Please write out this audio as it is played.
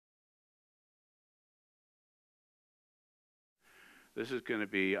This is going to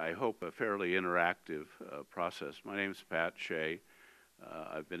be, I hope, a fairly interactive process. My name is Pat Shea.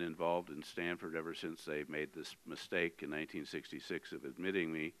 I've been involved in Stanford ever since they made this mistake in 1966 of admitting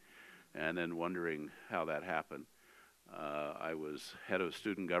me and then wondering how that happened. I was head of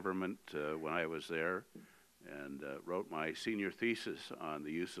student government when I was there and wrote my senior thesis on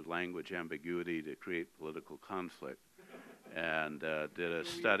the use of language ambiguity to create political conflict and did a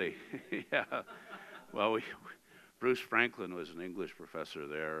study. Yeah. Well, Bruce Franklin was an English professor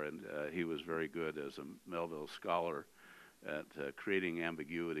there, and he was very good as a Melville scholar at creating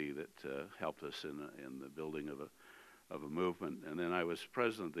ambiguity that helped us in the building of a movement. And then I was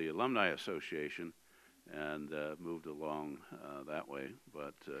president of the Alumni Association and moved along that way.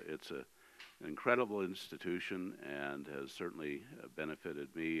 But it's an incredible institution and has certainly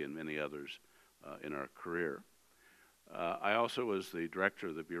benefited me and many others in our career. I also was the director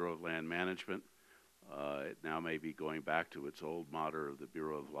of the Bureau of Land Management. It now may be going back to its old motto of the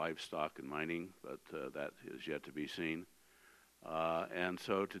Bureau of Livestock and Mining, but that is yet to be seen. And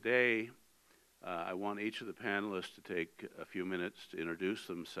so today, I want each of the panelists to take a few minutes to introduce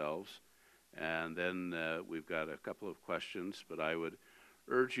themselves, and then we've got a couple of questions, but I would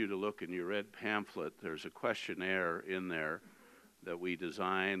urge you to look in your red pamphlet. There's a questionnaire in there that we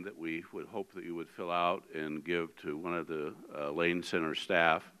designed that we would hope that you would fill out and give to one of the Lane Center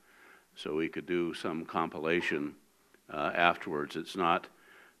staff so we could do some compilation afterwards. It's not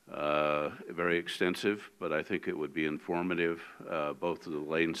very extensive, but I think it would be informative both to the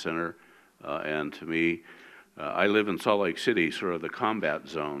Lane Center and to me. I live in Salt Lake City, sort of the combat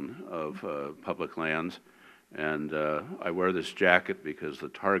zone of public lands, and I wear this jacket because the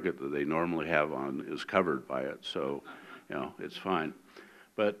target that they normally have on is covered by it, so you know, it's fine.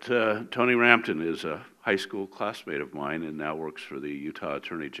 But Tony Rampton is a high school classmate of mine and now works for the Utah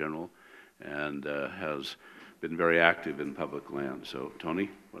Attorney General and has been very active in public land. So Tony,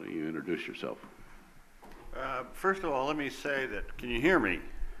 why don't you introduce yourself? First of all, let me say that, can you hear me?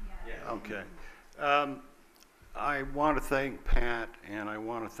 Yeah. Okay. I want to thank Pat and I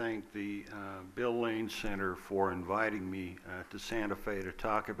want to thank the Bill Lane Center for inviting me to Santa Fe to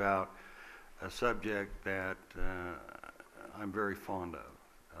talk about a subject that I'm very fond of.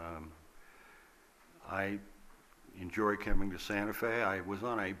 I enjoy coming to Santa Fe. I was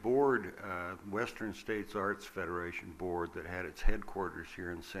on a board, Western States Arts Federation board that had its headquarters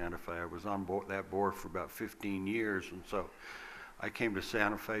here in Santa Fe. I was on that board for about 15 years, and so I came to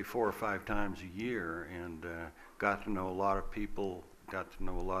Santa Fe 4 or 5 times a year and got to know a lot of people, got to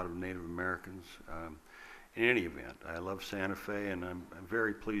know a lot of Native Americans. In any event, I love Santa Fe and I'm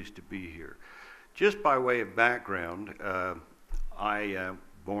very pleased to be here. Just by way of background, I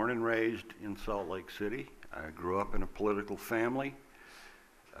born and raised in Salt Lake City. I grew up in a political family.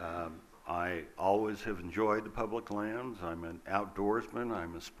 I always have enjoyed the public lands. I'm an outdoorsman,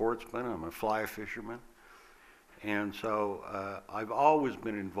 I'm a sportsman, I'm a fly fisherman. And so I've always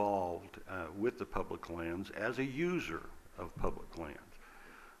been involved with the public lands as a user of public lands.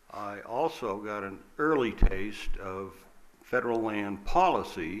 I also got an early taste of federal land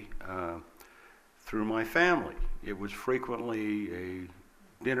policy through my family. It was frequently a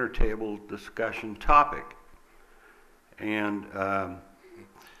dinner table discussion topic. And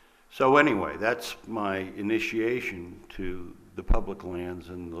so anyway, that's my initiation to the public lands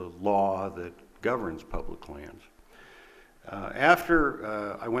and the law that governs public lands. After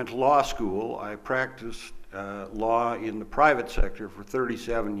I went to law school, I practiced law in the private sector for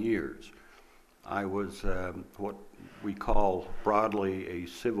 37 years. I was what we call broadly a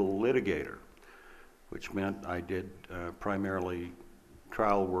civil litigator, which meant I did primarily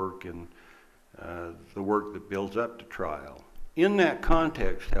trial work and the work that builds up to trial. In that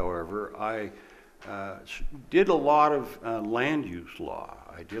context, however, I did a lot of land use law.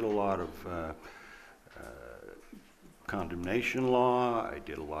 I did a lot of condemnation law, I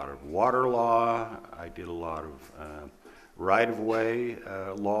did a lot of water law, I did a lot of right-of-way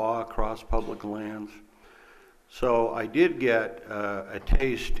law across public lands. So I did get a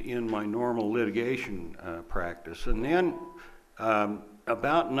taste in my normal litigation practice. And then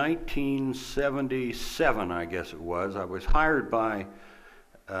about 1977, I guess it was, I was hired by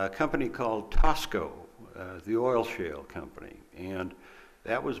a company called Tosco, the oil shale company. And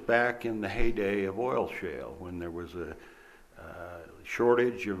that was back in the heyday of oil shale, when there was a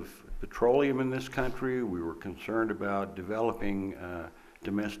shortage of petroleum in this country. We were concerned about developing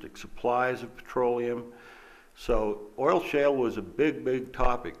domestic supplies of petroleum. So oil shale was a big, big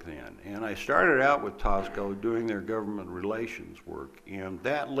topic then. And I started out with Tosco doing their government relations work. And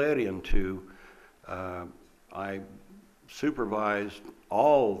that led into, I supervised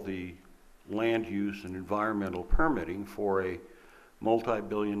all the land use and environmental permitting for a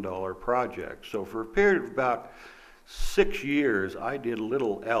multi-billion-dollar projects. So for a period of about 6 years, I did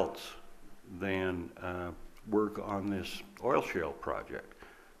little else than work on this oil shale project.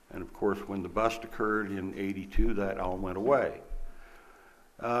 And of course, when the bust occurred in '82, that all went away.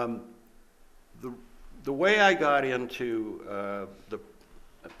 The way I got into the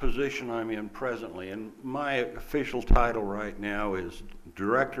position I'm in presently, and my official title right now is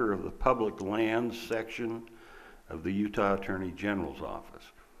Director of the Public Lands Section of the Utah Attorney General's Office.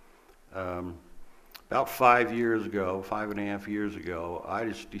 About 5 years ago, 5.5 years ago, I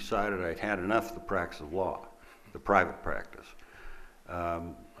just decided I'd had enough of the practice of law, the private practice.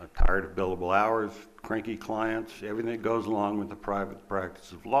 I'm tired of billable hours, cranky clients, everything that goes along with the private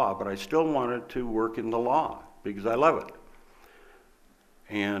practice of law, but I still wanted to work in the law because I love it.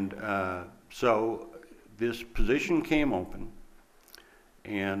 And so this position came open,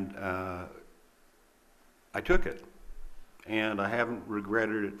 and I took it, and I haven't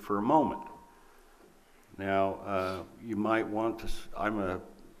regretted it for a moment. Now, you might want to,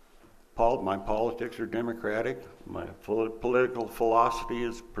 my politics are democratic, my political philosophy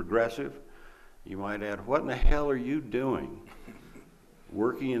is progressive. You might add, what in the hell are you doing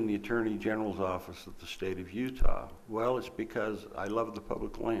working in the Attorney General's office of the state of Utah? Well, it's because I love the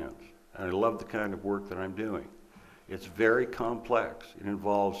public lands, and I love the kind of work that I'm doing. It's very complex. It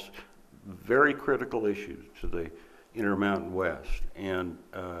involves very critical issues to the Intermountain West, and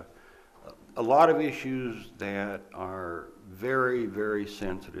a lot of issues that are very, very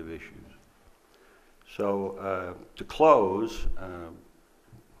sensitive issues. So to close,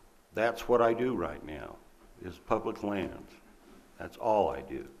 that's what I do right now, is public lands. That's all I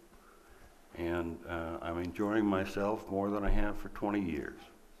do. And I'm enjoying myself more than I have for 20 years.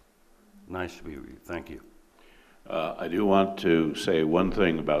 Nice to be with you. Thank you. I do want to say one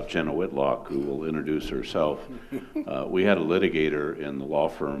thing about Jenna Whitlock, who will introduce herself. We had a litigator in the law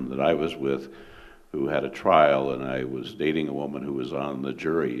firm that I was with who had a trial, and I was dating a woman who was on the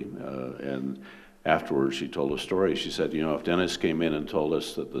jury. And afterwards, she told a story. She said, you know, if Dennis came in and told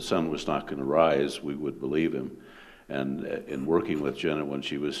us that the sun was not going to rise, we would believe him. And in working with Jenna when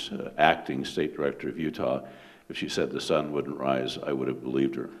she was acting state director of Utah, if she said the sun wouldn't rise, I would have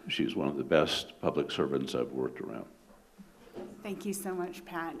believed her. She's one of the best public servants I've worked around. Thank you so much,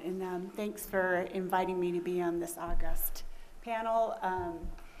 Pat, and thanks for inviting me to be on this august panel.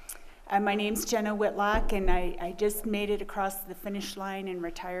 My name's Jenna Whitlock, and I just made it across the finish line and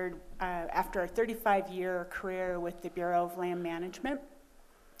retired after a 35-year career with the Bureau of Land Management.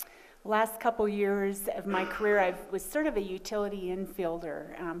 Last couple years of my career, I was sort of a utility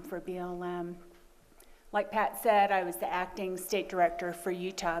infielder for BLM. Like Pat said, I was the acting state director for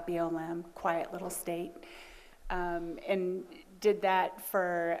Utah BLM, quiet little state, and did that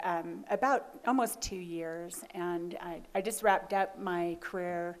for about almost 2 years. And I just wrapped up my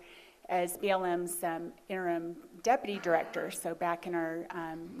career as BLM's interim deputy director, so back in our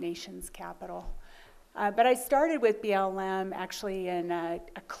nation's capital. But I started with BLM actually in a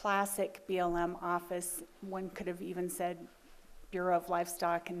classic BLM office. One could have even said Bureau of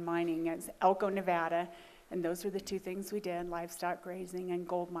Livestock and Mining as Elko, Nevada, and those were the two things we did, livestock grazing and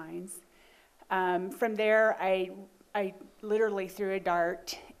gold mines. From there, I literally threw a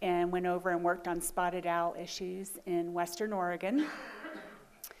dart and went over and worked on spotted owl issues in Western Oregon.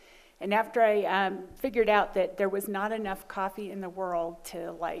 And after I figured out that there was not enough coffee in the world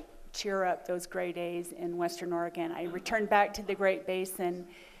to like cheer up those gray days in Western Oregon, I returned back to the Great Basin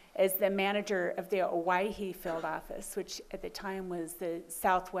as the manager of the Owyhee field office, which at the time was the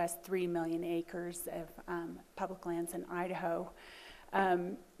southwest 3 million acres of public lands in Idaho.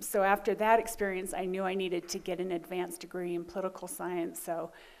 So after that experience, I knew I needed to get an advanced degree in political science,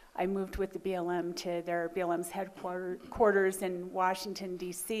 so I moved with the BLM to their BLM's headquarters in Washington,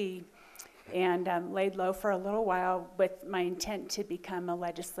 D.C., and laid low for a little while with my intent to become a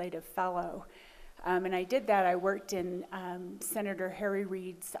legislative fellow. And I did that. I worked in Senator Harry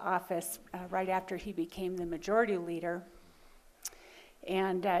Reid's office right after he became the majority leader.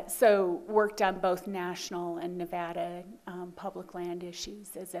 And so worked on both national and Nevada public land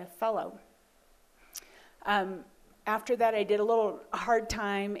issues as a fellow. After that, I did a little hard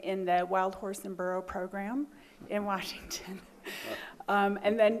time in the Wild Horse and Burro program in Washington.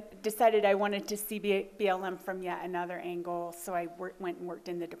 And then decided I wanted to see BLM from yet another angle, so I went and worked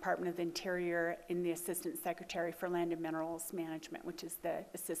in the Department of the Interior in the Assistant Secretary for Land and Minerals Management, which is the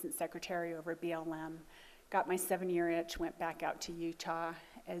Assistant Secretary over BLM. Got my 7-year itch, went back out to Utah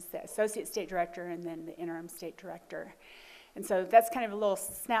as the Associate State Director and then the Interim State Director. And so that's kind of a little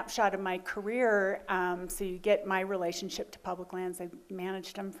snapshot of my career. So you get my relationship to public lands. I've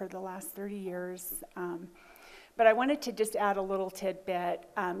managed them for the last 30 years. But I wanted to just add a little tidbit.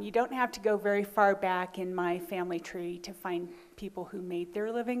 You don't have to go very far back in my family tree to find people who made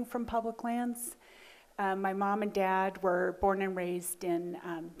their living from public lands. My mom and dad were born and raised in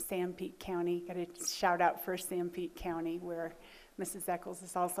Sanpete County. Got a shout out for Sanpete County, where Mrs. Eccles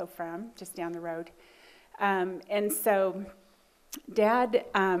is also from, just down the road. And so Dad,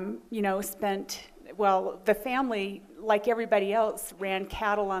 spent, the family, like everybody else, ran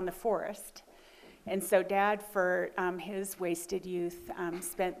cattle on the forest. And so Dad, for his wasted youth,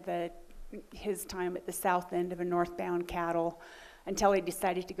 spent his time at the south end of a northbound cattle until he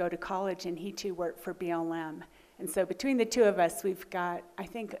decided to go to college, and he too worked for BLM. And so between the two of us, we've got, I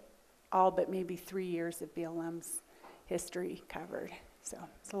think, all but maybe 3 years of BLM's history covered. So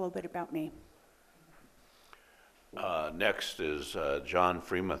it's a little bit about me. Next is John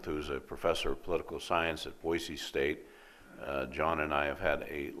Freemuth, who's a professor of political science at Boise State. John and I have had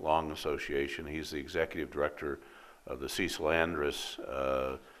a long association. He's the executive director of the Cecil Andrus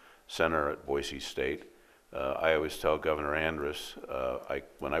Center at Boise State. I always tell Governor Andrus,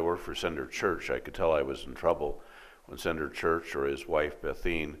 when I worked for Senator Church, I could tell I was in trouble when Senator Church or his wife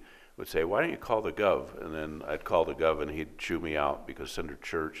Bethine would say, "Why don't you call the Gov?" And then I'd call the Gov and he'd chew me out because Senator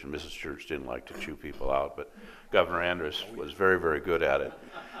Church and Mrs. Church didn't like to chew people out. But Governor Andrus was very, very good at it.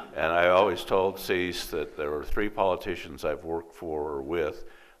 And I always told Cease that there were 3 politicians I've worked for or with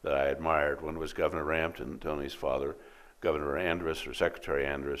that I admired. One was Governor Rampton, Tony's father, Governor Andrus or Secretary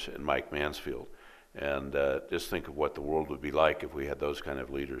Andrus, and Mike Mansfield. And just think of what the world would be like if we had those kind of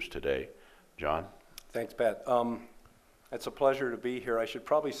leaders today. John? Thanks, Pat. It's a pleasure to be here. I should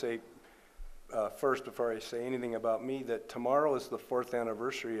probably say first, before I say anything about me, that tomorrow is the 4th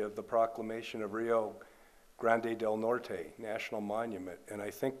anniversary of the proclamation of Rio Grande del Norte National Monument, and I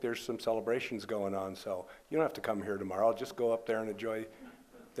think there's some celebrations going on, so you don't have to come here tomorrow. Just go up there and enjoy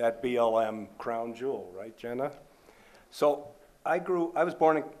that BLM crown jewel, right, Jenna? So I was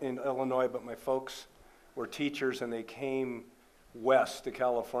born in Illinois, but my folks were teachers, and they came west to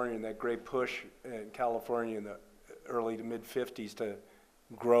California in that great push in California in the early to mid-50s to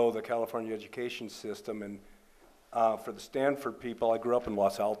grow the California education system. And for the Stanford people, I grew up in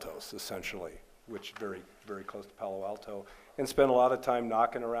Los Altos, essentially, which is very, very close to Palo Alto, and spent a lot of time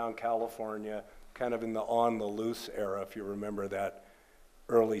knocking around California, kind of in the On the Loose era, if you remember that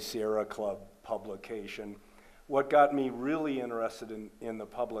early Sierra Club publication. What got me really interested in the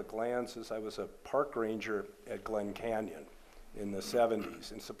public lands is I was a park ranger at Glen Canyon in the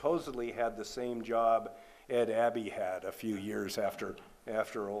 70s, and supposedly had the same job Ed Abbey had a few years after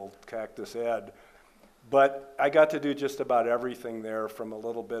old Cactus Ed. But I got to do just about everything there, from a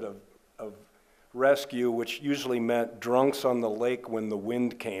little bit of rescue, which usually meant drunks on the lake when the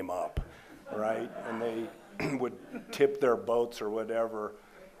wind came up, right? And they would tip their boats or whatever.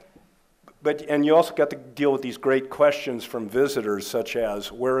 And you also got to deal with these great questions from visitors, such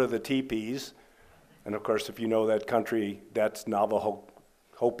as, where are the teepees? And of course, if you know that country, that's Navajo,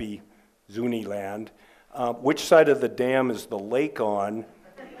 Hopi, Zuni land. Which side of the dam is the lake on?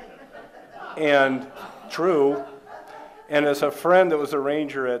 And true. And as a friend that was a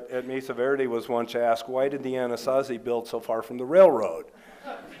ranger at Mesa Verde was once asked, why did the Anasazi build so far from the railroad?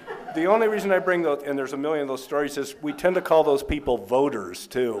 The only reason I bring those, and there's a million of those stories, is we tend to call those people voters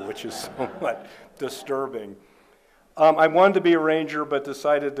too, which is somewhat disturbing. I wanted to be a ranger, but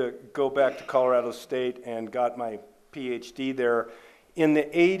decided to go back to Colorado State and got my PhD there in the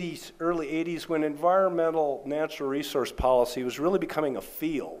 80s, early 80s, when environmental natural resource policy was really becoming a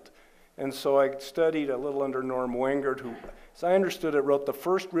field. And so I studied a little under Norm Wengert, who, as I understood it, wrote the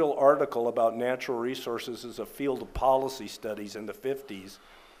first real article about natural resources as a field of policy studies in the 50s.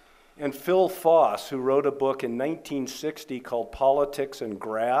 And Phil Foss, who wrote a book in 1960 called Politics and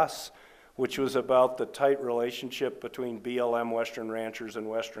Grass, which was about the tight relationship between BLM Western ranchers and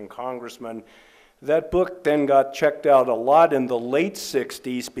Western congressmen. That book then got checked out a lot in the late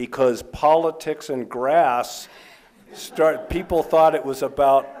 60s because Politics and Grass, people thought it was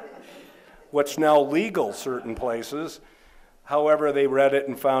about what's now legal certain places. However, they read it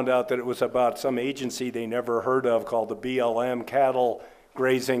and found out that it was about some agency they never heard of called the BLM, cattle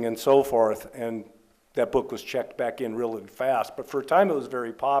grazing and so forth, and that book was checked back in really fast, but for a time it was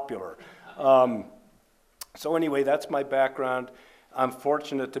very popular. So anyway, that's my background. I'm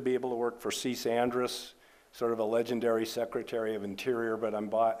fortunate to be able to work for Cease Andrus, sort of a legendary Secretary of Interior, but I'm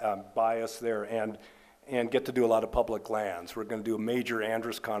biased there, and get to do a lot of public lands. We're going to do a major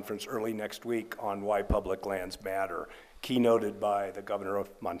Andrus conference early next week on why public lands matter, keynoted by the governor of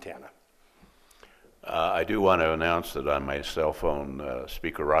Montana. I do want to announce that on my cell phone,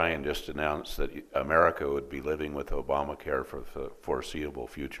 Speaker Ryan just announced that America would be living with Obamacare for the foreseeable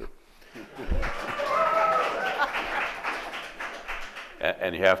future.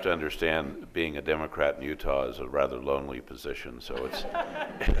 And you have to understand, being a Democrat in Utah is a rather lonely position, so it's,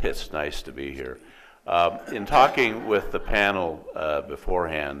 it's nice to be here. In talking with the panel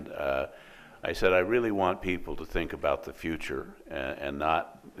beforehand, I said I really want people to think about the future and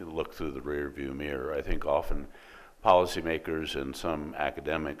not look through the rear view mirror. I think often policymakers and some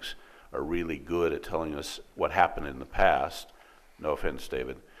academics are really good at telling us what happened in the past. No offense,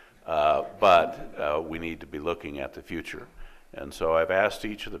 David. But we need to be looking at the future. And so I've asked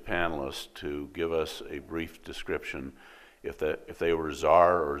each of the panelists to give us a brief description, if they were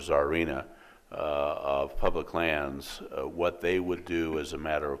czar or czarina of public lands, what they would do as a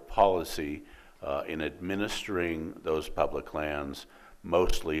matter of policy in administering those public lands,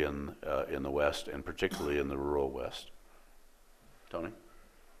 mostly in the West and particularly in the rural West. Tony?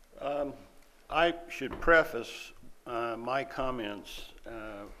 I should preface my comments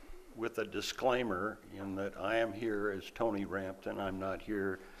with a disclaimer in that I am here as Tony Rampton. I'm not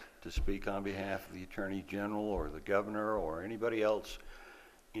here to speak on behalf of the Attorney General or the Governor or anybody else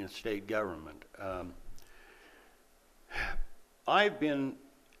in state government. I've been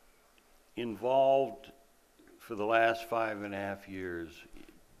involved for the last 5.5 years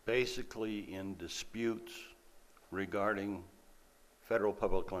basically in disputes regarding federal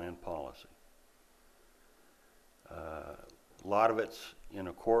public land policy. A lot of it's in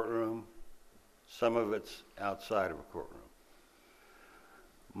a courtroom, some of it's outside of a courtroom.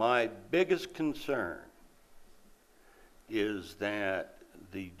 My biggest concern is that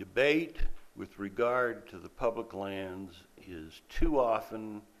the debate with regard to the public lands is too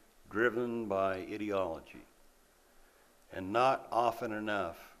often driven by ideology and not often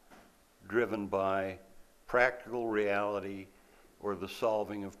enough driven by practical reality or the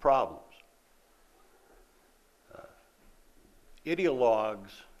solving of problems. Ideologues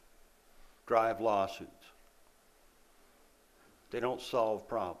drive lawsuits. They don't solve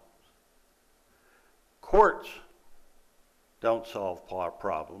problems. Courts don't solve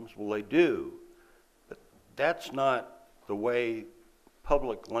problems. Well, they do, but that's not the way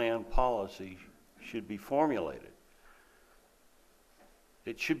public land policy should be formulated.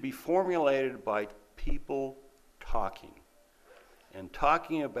 It should be formulated by people talking, and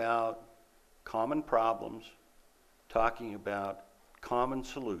talking about common problems, talking about common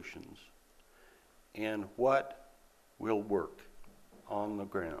solutions, and what will work on the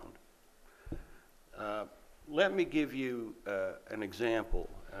ground. Let me give you an example.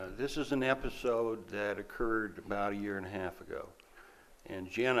 This is an episode that occurred about 1.5 years ago, and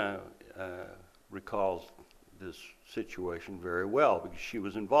Jenna recalls this situation very well because she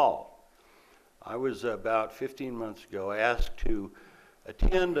was involved. I was about 15 months ago asked to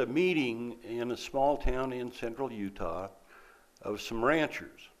attend a meeting in a small town in central Utah of some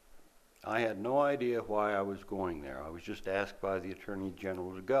ranchers. I had no idea why I was going there. I was just asked by the Attorney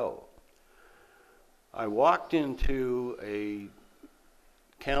General to go. I walked into a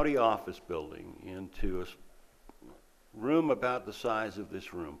county office building, into a room about the size of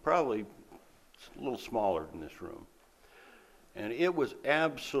this room, probably a little smaller than this room. And it was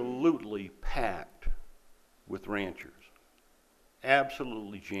absolutely packed with ranchers.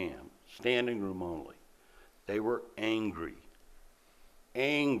 Absolutely jammed, standing room only. They were angry,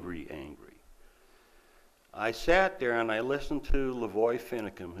 angry. I sat there and I listened to Lavoy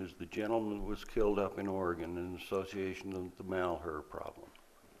Finicum, who's the gentleman who was killed up in Oregon in association with the malheur problem.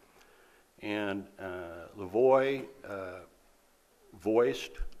 And Lavoy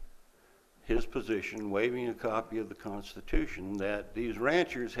voiced his position, waving a copy of the Constitution, that these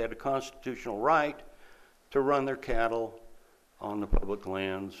ranchers had a constitutional right to run their cattle on the public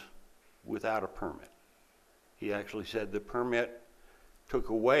lands without a permit. He actually said the permit took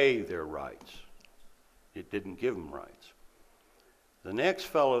away their rights. It didn't give them rights. The next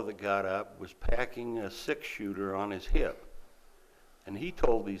fellow that got up was packing a 6-shooter on his hip, and he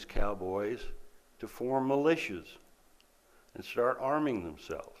told these cowboys to form militias and start arming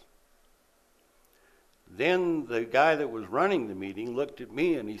themselves. Then the guy that was running the meeting looked at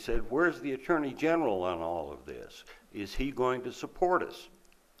me and he said, "Where's the Attorney General on all of this? Is he going to support us?"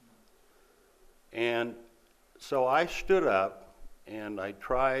 And so I stood up and I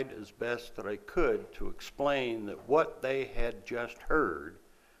tried as best that I could to explain that what they had just heard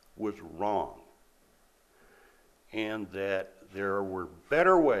was wrong, and that there were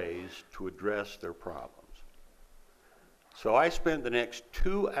better ways to address their problems. So I spent the next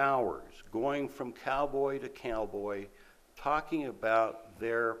 2 hours going from cowboy to cowboy, talking about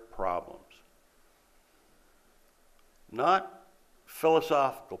their problems. Not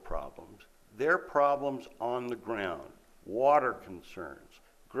philosophical problems, their problems on the ground, water concerns,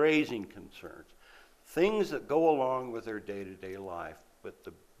 grazing concerns, things that go along with their day-to-day life, But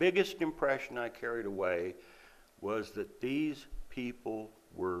the biggest impression I carried away was that these people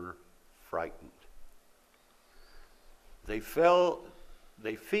were frightened. They feel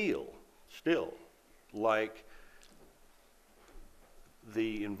still like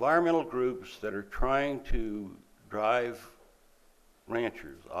the environmental groups that are trying to drive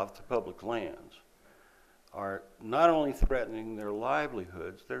ranchers off the public lands are not only threatening their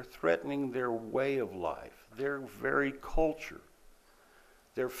livelihoods, they're threatening their way of life, their very culture.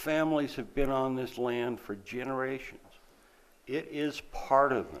 Their families have been on this land for generations. It is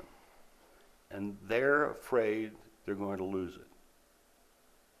part of them, and they're afraid they're going to lose it.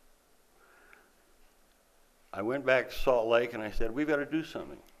 I went back to Salt Lake and I said, we've got to do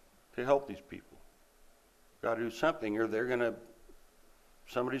something to help these people. Got to do something or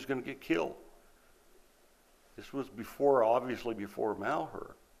somebody's going to get killed. This was obviously before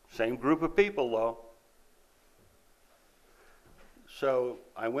Malheur. Same group of people though. So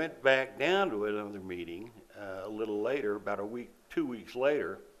I went back down to another meeting a little later, about 2 weeks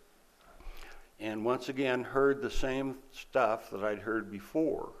later, and once again heard the same stuff that I'd heard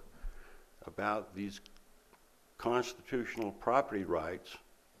before about these constitutional property rights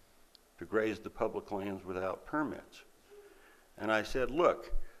to graze the public lands without permits. And I said,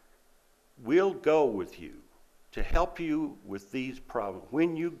 look, we'll go with you to help you with these problems.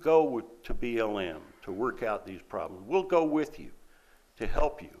 When you go to BLM to work out these problems, we'll go with you to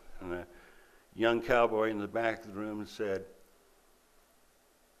help you. And a young cowboy in the back of the room said,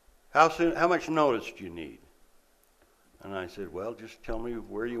 how much notice do you need? And I said, well, just tell me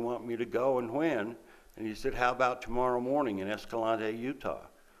where you want me to go and when. And he said, how about tomorrow morning in Escalante, Utah?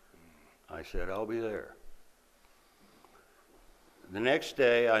 I said, I'll be there. The next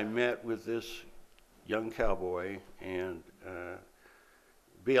day, I met with this young cowboy, and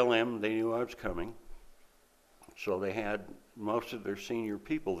BLM, they knew I was coming. So they had most of their senior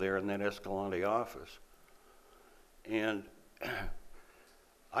people there in that Escalante office. And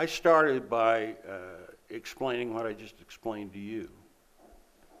I started by explaining what I just explained to you,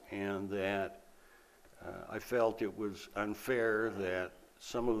 and that I felt it was unfair that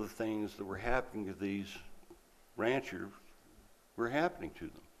some of the things that were happening to these ranchers were happening to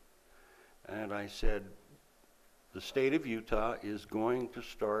them. And I said, the state of Utah is going to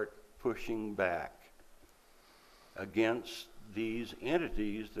start pushing back against these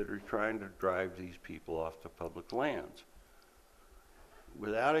entities that are trying to drive these people off the public lands.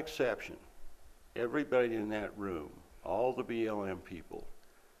 Without exception, everybody in that room, all the BLM people,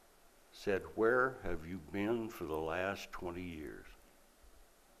 said, where have you been for the last 20 years?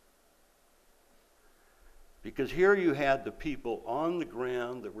 Because here you had the people on the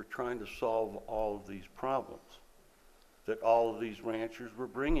ground that were trying to solve all of these problems that all of these ranchers were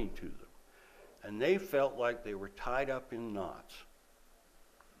bringing to them. And they felt like they were tied up in knots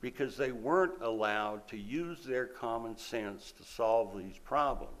because they weren't allowed to use their common sense to solve these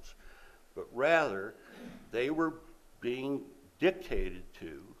problems, but rather they were being dictated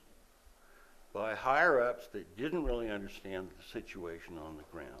to by higher-ups that didn't really understand the situation on the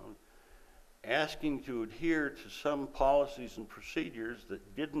ground, asking to adhere to some policies and procedures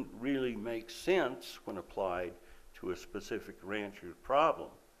that didn't really make sense when applied to a specific rancher's problem.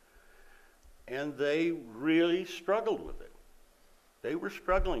 And they really struggled with it. They were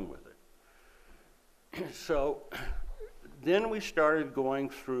struggling with it. So then we started going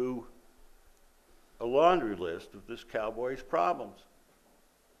through a laundry list of this cowboy's problems,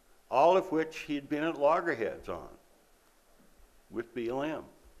 all of which he'd been at loggerheads on with BLM.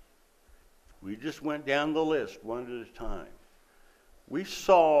 We just went down the list one at a time. We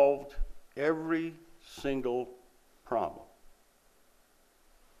solved every single problem.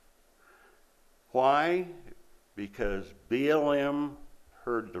 Why? Because BLM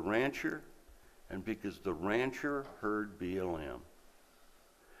heard the rancher, and because the rancher heard BLM.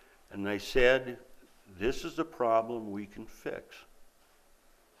 And they said, this is a problem we can fix.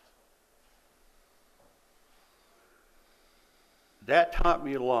 That taught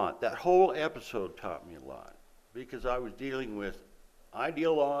me a lot. That whole episode taught me a lot, because I was dealing with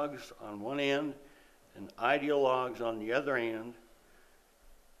ideologues on one end and ideologues on the other end.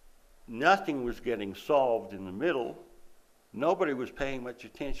 Nothing was getting solved in the middle. Nobody was paying much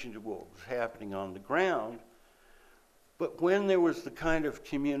attention to what was happening on the ground. But when there was the kind of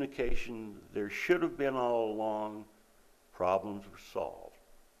communication there should have been all along, problems were solved.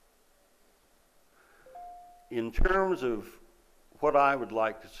 In terms of what I would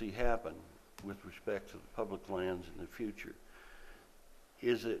like to see happen with respect to the public lands in the future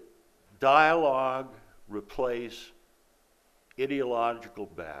is that dialogue replace ideological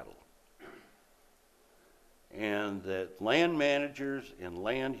battle. and that land managers and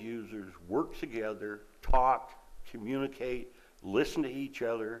land users work together, talk, communicate, listen to each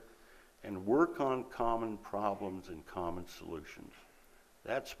other, and work on common problems and common solutions.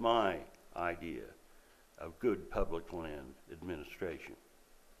 That's my idea of good public land administration.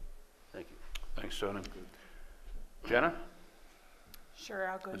 Thank you. Thanks, Tony. Jenna? Sure,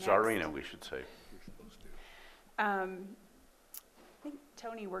 I'll go next. Czarina, we should say. I think,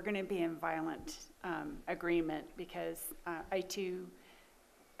 Tony, we're going to be in violent agreement because I too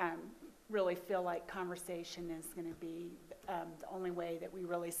really feel like conversation is going to be the only way that we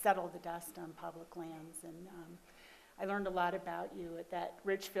really settle the dust on public lands. And I learned a lot about you at that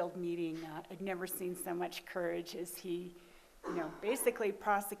Richfield meeting. I'd never seen so much courage as he, basically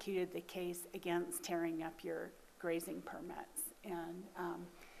prosecuted the case against tearing up your grazing permits. And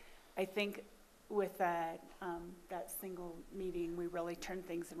I think with that single meeting, we really turned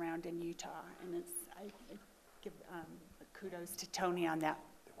things around in Utah. And I give kudos to Tony on that.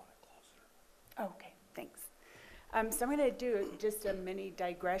 They want it closer. Okay, thanks. So I'm going to do just a mini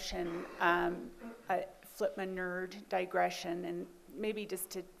digression, a Flipma nerd digression, and maybe just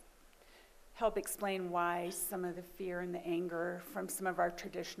to help explain why some of the fear and the anger from some of our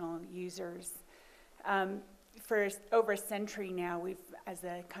traditional users. For over a century now, we've, as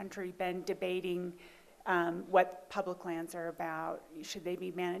a country, been debating what public lands are about. Should they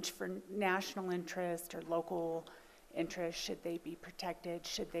be managed for national interest or local interest? Should they be protected?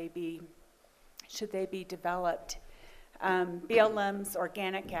 Should they be developed? BLM's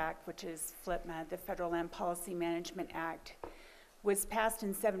Organic Act, which is FLPMA, the Federal Land Policy Management Act, was passed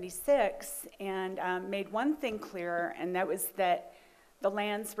in '76 and made one thing clear, and that was that the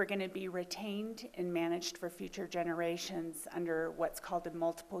lands were going to be retained and managed for future generations under what's called a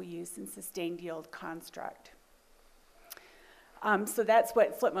multiple use and sustained yield construct. So that's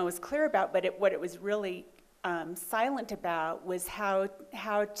what FLPMA was clear about, but what it was really silent about was how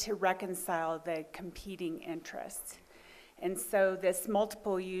to reconcile the competing interests. And so this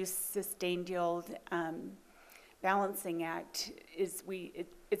multiple use sustained yield balancing act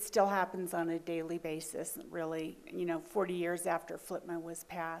it still happens on a daily basis, really, 40 years after FLPMA was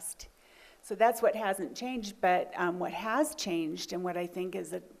passed. So that's what hasn't changed, but what has changed, and what I think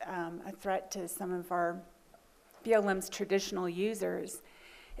is a threat to some of our BLM's traditional users,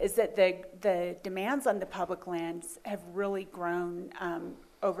 is that the demands on the public lands have really grown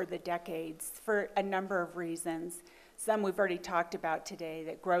over the decades for a number of reasons. Some we've already talked about today,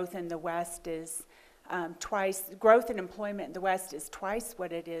 that growth in the West is growth in employment in the West is twice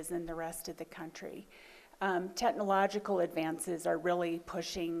what it is in the rest of the country. Technological advances are really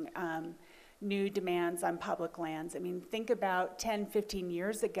pushing new demands on public lands. I mean, think about 10, 15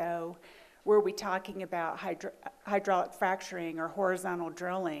 years ago, were we talking about hydraulic fracturing or horizontal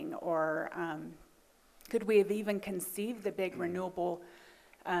drilling, or could we have even conceived the big renewable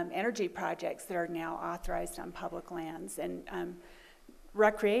energy projects that are now authorized on public lands? And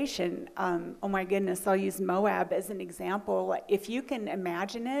recreation, oh my goodness, I'll use Moab as an example. If you can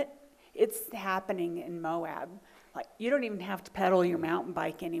imagine it, it's happening in Moab. Like, you don't even have to pedal your mountain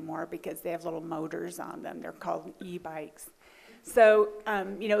bike anymore because they have little motors on them. They're called e-bikes. So,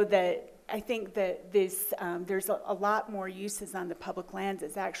 I think that there's a lot more uses on the public lands.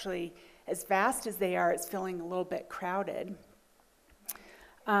 It's actually, as vast as they are, it's feeling a little bit crowded.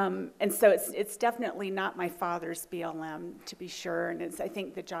 And so it's definitely not my father's BLM, to be sure, and I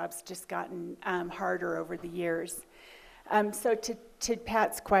think the job's just gotten harder over the years. So to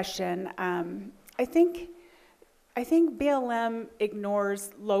Pat's question, I think BLM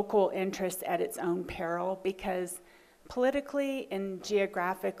ignores local interests at its own peril, because politically and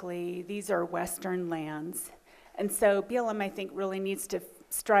geographically, these are Western lands. And so BLM, I think, really needs to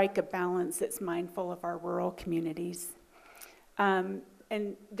strike a balance that's mindful of our rural communities.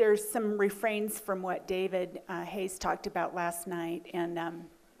 And there's some refrains from what David Hayes talked about last night, and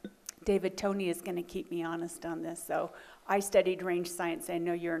David, Tony is going to keep me honest on this. So I studied range science. I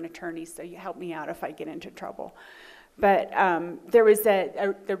know you're an attorney, so you help me out if I get into trouble. But there was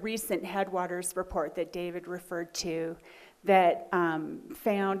the recent Headwaters report that David referred to that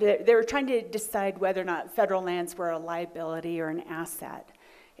found that they were trying to decide whether or not federal lands were a liability or an asset.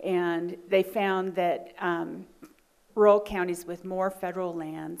 And they found that rural counties with more federal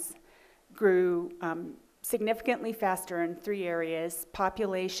lands grew significantly faster in 3 areas: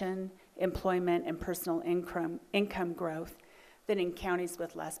 population, employment, and personal income growth, than in counties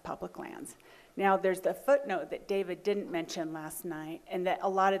with less public lands. Now, there's the footnote that David didn't mention last night, and that a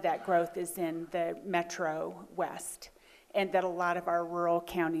lot of that growth is in the Metro West, and that a lot of our rural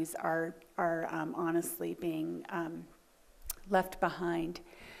counties are honestly being left behind.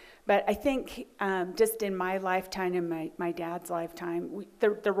 But I think just in my lifetime and my dad's lifetime,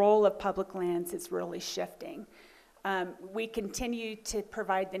 the role of public lands is really shifting. We continue to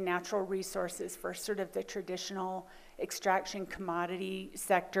provide the natural resources for sort of the traditional extraction commodity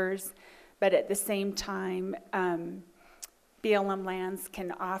sectors, but at the same time, BLM lands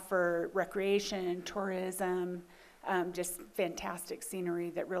can offer recreation, tourism, just fantastic scenery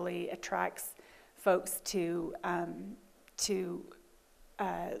that really attracts folks to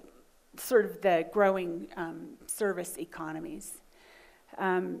sort of the growing service economies.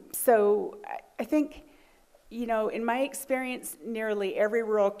 So I think, you know, in my experience, nearly every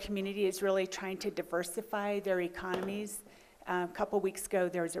rural community is really trying to diversify their economies. A couple weeks ago,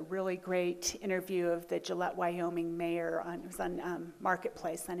 there was a really great interview of the Gillette, Wyoming mayor it was on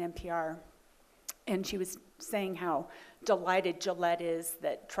Marketplace on NPR. And she was saying how delighted Gillette is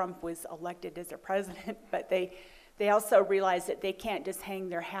that Trump was elected as their president, but they also realize that they can't just hang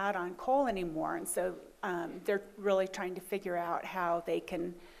their hat on coal anymore. And so they're really trying to figure out how they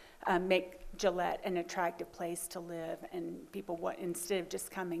can make Gillette an attractive place to live, and people instead of just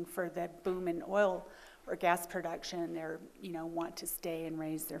coming for the boom in oil or gas production, they're, you know, want to stay and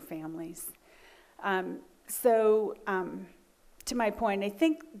raise their families. To my point, I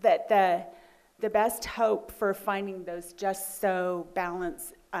think that the best hope for finding those just so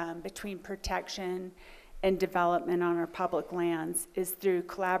balance between protection and development on our public lands is through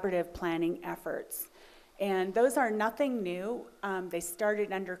collaborative planning efforts. And those are nothing new. They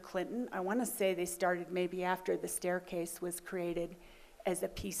started under Clinton. I want to say they started maybe after the staircase was created as a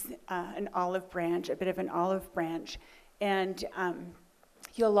piece, an olive branch, a bit of an olive branch. And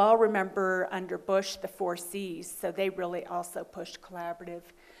you'll all remember under Bush, the 4 Cs, so they really also pushed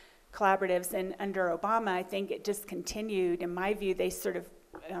collaboratives. And under Obama, I think it just continued. In my view, they sort of,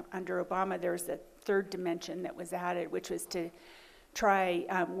 under Obama, there was a third dimension that was added, which was to try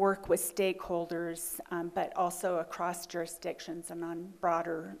work with stakeholders, but also across jurisdictions and on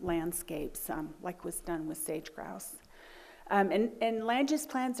broader landscapes, like was done with sage grouse. And land use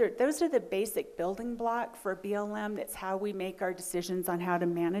plans those are the basic building block for BLM. That's how we make our decisions on how to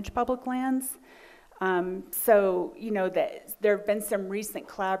manage public lands. So, you know, there have been some recent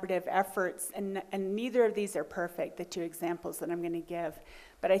collaborative efforts, and neither of these are perfect, the 2 examples that I'm going to give,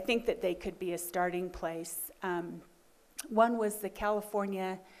 but I think that they could be a starting place. One was the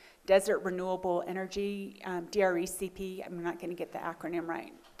California Desert Renewable Energy, DRECP, I'm not going to get the acronym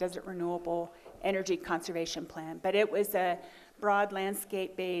right, Desert Renewable Energy Conservation Plan, but it was a broad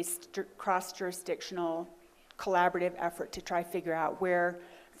landscape-based, cross-jurisdictional collaborative effort to try to figure out where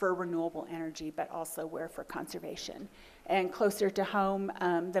for renewable energy, but also where for conservation. And closer to home,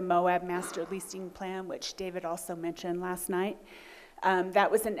 the Moab Master Leasing Plan, which David also mentioned last night. That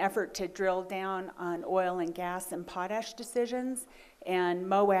was an effort to drill down on oil and gas and potash decisions. And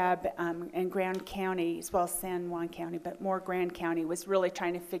Moab and Grand County, as well as San Juan County, but more Grand County, was really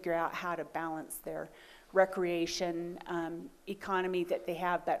trying to figure out how to balance their recreation economy that they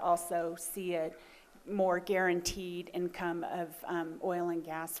have, but also see a more guaranteed income of oil and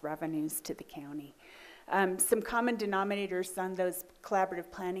gas revenues to the county. Some common denominators on those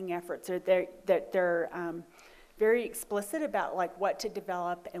collaborative planning efforts are that they're very explicit about like what to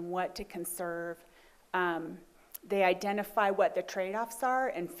develop and what to conserve. They identify what the trade-offs are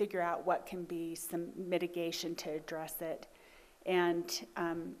and figure out what can be some mitigation to address it. And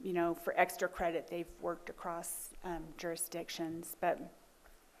you know, for extra credit, they've worked across jurisdictions. But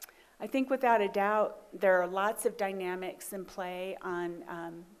I think without a doubt, there are lots of dynamics in play on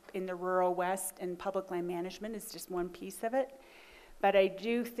in the rural West, and public land management is just one piece of it. But I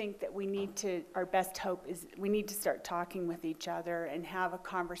do think that our best hope is we need to start talking with each other and have a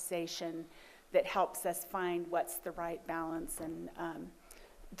conversation that helps us find what's the right balance and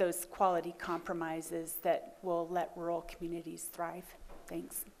those quality compromises that will let rural communities thrive.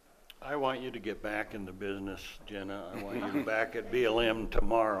 Thanks. I want you to get back in the business, Jenna. I want you back at BLM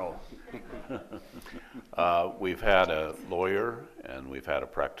tomorrow. We've had a lawyer and we've had a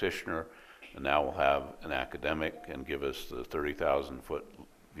practitioner, and now we'll have an academic and give us the 30,000-foot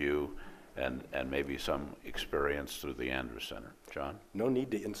view and maybe some experience through the Andrews Center. John? No need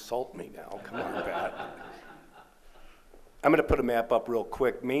to insult me now. Come on, Pat. I'm going to put a map up real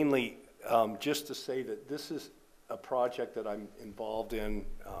quick, mainly just to say that this is a project that I'm involved in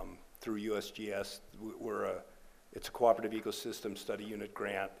through USGS. It's a cooperative ecosystem study unit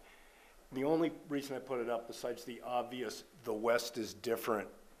grant. The only reason I put it up, besides the obvious the West is different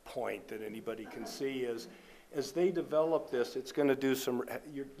point that anybody can see, is as they develop this, it's going to do some,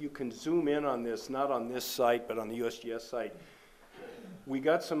 you can zoom in on this, not on this site, but on the USGS site. We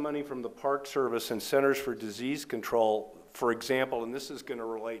got some money from the Park Service and Centers for Disease Control for example, and this is going to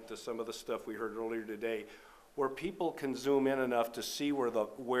relate to some of the stuff we heard earlier today, where people can zoom in enough to see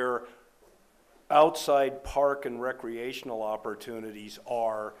where outside park and recreational opportunities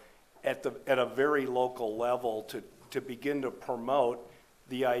are at a very local level to begin to promote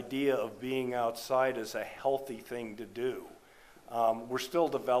the idea of being outside as a healthy thing to do. We're still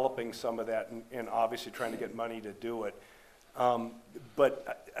developing some of that and obviously trying to get money to do it.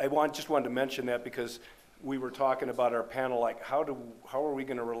 But I just wanted to mention that because we were talking about our panel, like how are we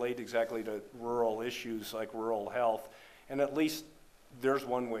going to relate exactly to rural issues like rural health? And at least there's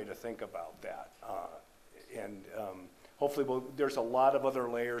one way to think about that. Hopefully there's a lot of other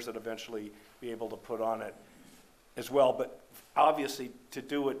layers that eventually be able to put on it as well. But obviously to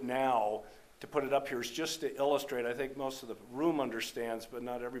do it now, to put it up here is just to illustrate, I think most of the room understands, but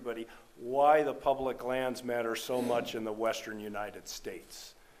not everybody, why the public lands matter so much in the western United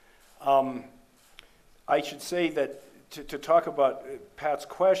States. I should say that to talk about Pat's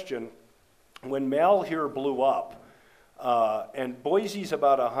question, when Malheur blew up, and Boise's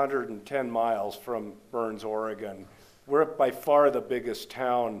about 110 miles from Burns, Oregon, we're by far the biggest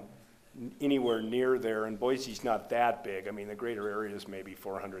town anywhere near there, and Boise's not that big. I mean, the greater area is maybe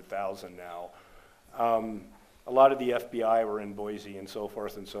 400,000 now. A lot of the FBI were in Boise and so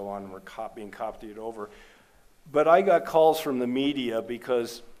forth and so on, and were being copied over. But I got calls from the media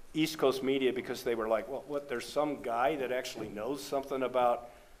because, East Coast media, because they were like, well, what, there's some guy that actually knows something about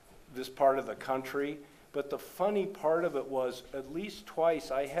this part of the country? But the funny part of it was, at least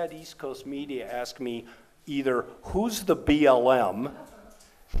twice, I had East Coast media ask me either, who's the BLM?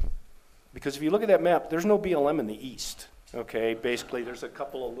 Because if you look at that map, there's no BLM in the east, okay? Basically, there's a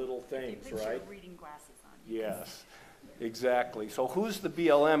couple of little things, right? Reading glasses on. Yes, exactly. So who's the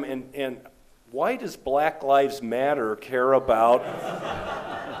BLM, and why does Black Lives Matter care about?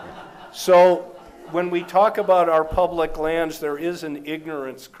 So when we talk about our public lands, there is an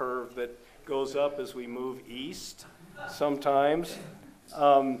ignorance curve that goes up as we move east sometimes.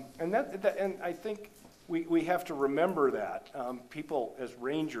 And I think we have to remember that. People, as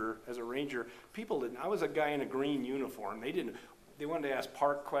a ranger, people didn't, I was a guy in a green uniform. They wanted to ask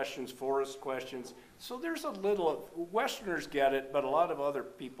park questions, forest questions. So there's a little, Westerners get it, but a lot of other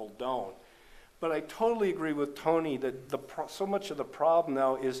people don't. But I totally agree with Tony that so much of the problem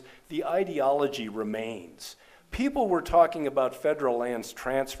now is the ideology remains. People were talking about federal lands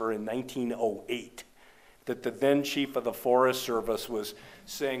transfer in 1908, that the then chief of the Forest Service was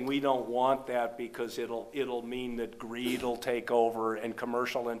saying we don't want that because it'll mean that greed will take over and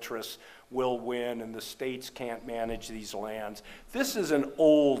commercial interests will win and the states can't manage these lands. This is an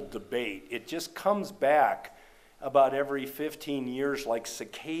old debate. It just comes back about every 15 years like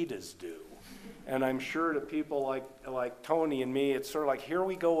cicadas do. And I'm sure to people like Tony and me, it's sort of like, here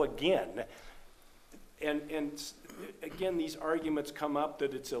we go again. And again, these arguments come up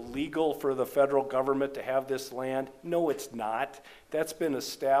that it's illegal for the federal government to have this land. No, it's not. That's been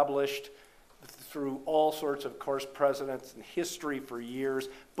established through all sorts of course presidents and history for years,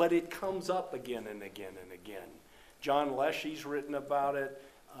 but it comes up again and again and again. John Leshy's written about it.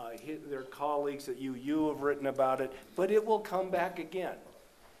 Their colleagues at UU have written about it, but it will come back again.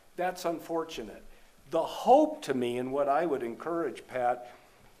 That's unfortunate. The hope to me, and what I would encourage, Pat,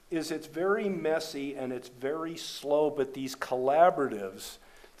 is it's very messy and it's very slow, but these collaboratives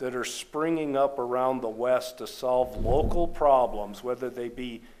that are springing up around the West to solve local problems, whether they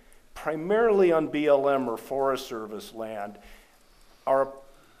be primarily on BLM or Forest Service land, are,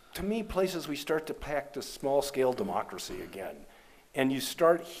 to me, places we start to practice small-scale democracy again. And you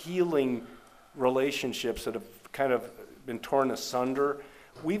start healing relationships that have kind of been torn asunder.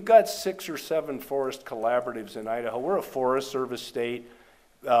 We've got 6 or 7 forest collaboratives in Idaho. We're a Forest Service state,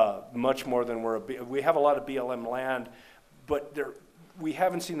 much more than we have a lot of BLM land, but we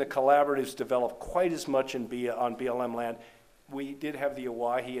haven't seen the collaboratives develop quite as much on BLM land. We did have the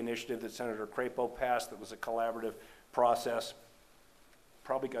Owyhee initiative that Senator Crapo passed that was a collaborative process.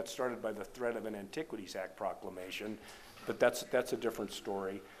 Probably got started by the threat of an Antiquities Act proclamation, but that's a different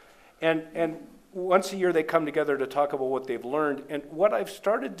story. And once a year they come together to talk about what they've learned. And what I've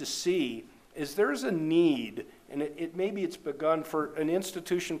started to see is there's a need, and maybe it's begun for an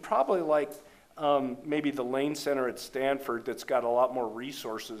institution probably like maybe the Lane Center at Stanford that's got a lot more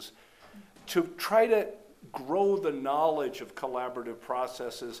resources to try to grow the knowledge of collaborative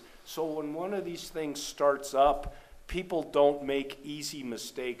processes so when one of these things starts up, people don't make easy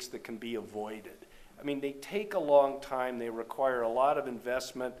mistakes that can be avoided. I mean, they take a long time, they require a lot of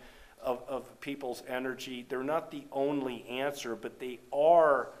investment of people's energy. They're not the only answer, but they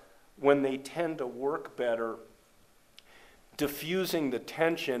are, when they tend to work better, diffusing the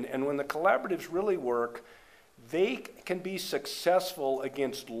tension. And when the collaboratives really work, they can be successful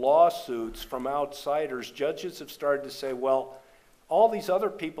against lawsuits from outsiders. Judges have started to say, well, all these other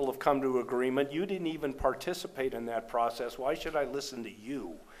people have come to agreement. You didn't even participate in that process. Why should I listen to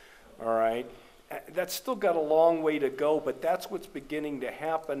you? All right? That's still got a long way to go, but that's what's beginning to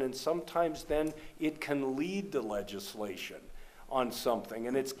happen, and sometimes then it can lead to legislation on something,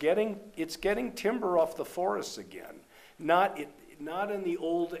 and it's getting timber off the forests again. Not in the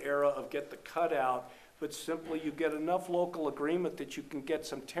old era of get the cut out, but simply you get enough local agreement that you can get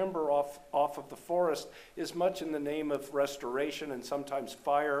some timber off of the forest, as much in the name of restoration and sometimes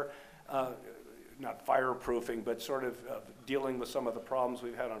not fireproofing, but sort of dealing with some of the problems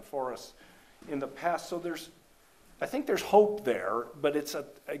we've had on forests in the past. So I think there's hope there, but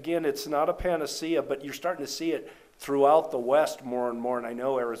again, it's not a panacea, but you're starting to see it throughout the West more and more, and I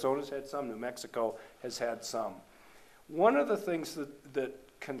know Arizona's had some, New Mexico has had some. One of the things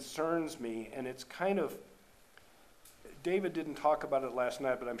that concerns me, and it's kind of, David didn't talk about it last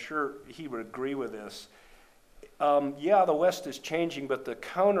night, but I'm sure he would agree with this. Yeah, the West is changing, but the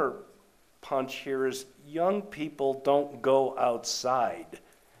counter punch here is young people don't go outside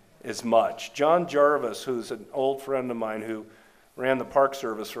as much. John Jarvis, who's an old friend of mine who ran the Park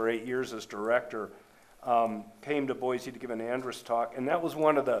Service for 8 years as director, came to Boise to give an Andrus talk, and that was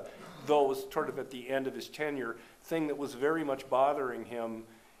one of those sort of at the end of his tenure thing that was very much bothering him,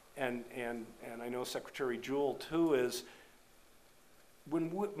 and I know Secretary Jewell too, is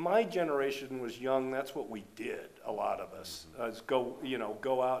when my generation was young, that's what we did, a lot of us, is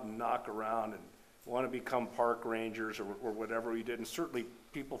go out and knock around and want to become park rangers or whatever we did, and certainly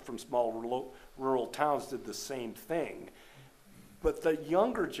people from small rural towns did the same thing. But the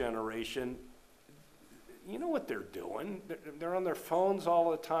younger generation, you know what they're doing. They're on their phones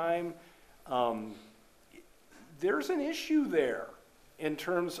all the time. There's an issue there in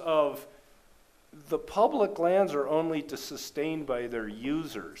terms of the public lands are only sustained by their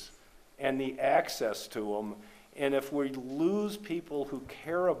users and the access to them. And if we lose people who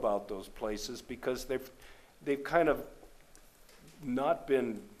care about those places because they've kind of not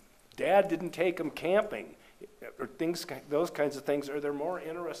been, Dad didn't take them camping, or those kinds of things, or they're more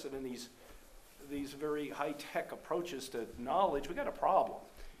interested in these very high-tech approaches to knowledge, we got a problem.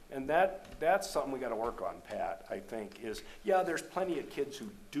 And that's something we got to work on, Pat, I think, is, yeah, there's plenty of kids who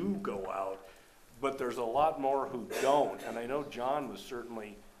do go out, but there's a lot more who don't. And I know John was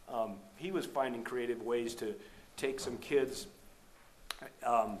certainly, he was finding creative ways to take some kids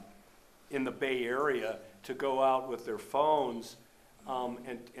in the Bay Area to go out with their phones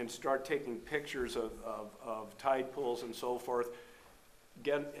and start taking pictures of tide pools and so forth,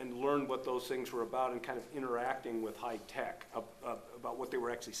 and learn what those things were about, and kind of interacting with high tech about what they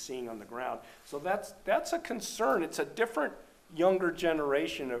were actually seeing on the ground. So that's a concern. It's a different younger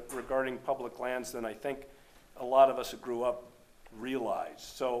generation regarding public lands than I think a lot of us who grew up realized.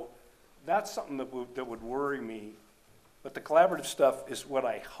 So that's something that would worry me. But the collaborative stuff is what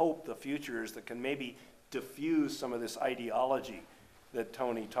I hope the future is, that can maybe diffuse some of this ideology that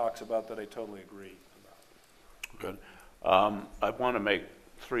Tony talks about, that I totally agree about. Good. I want to make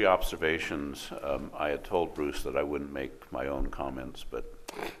 3 observations. I had told Bruce that I wouldn't make my own comments, but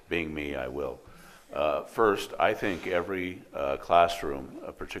being me, I will. First, I think every classroom,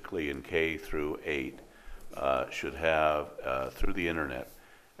 particularly in K through 8, should have, through the internet,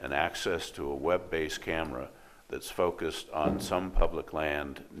 an access to a web-based camera that's focused on some public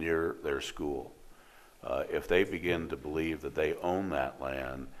land near their school. If they begin to believe that they own that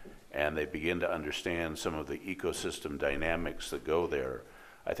land, and they begin to understand some of the ecosystem dynamics that go there,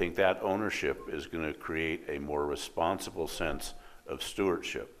 I think that ownership is going to create a more responsible sense of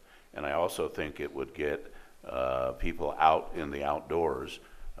stewardship. And I also think it would get people out in the outdoors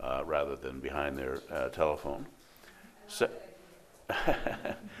rather than behind their telephone.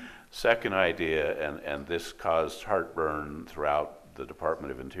 Second idea, and this caused heartburn throughout the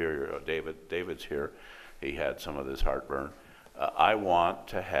Department of Interior. David's here. He had some of this heartburn. I want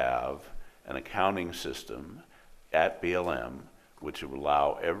to have an accounting system at BLM which would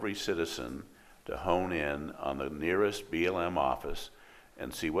allow every citizen to hone in on the nearest BLM office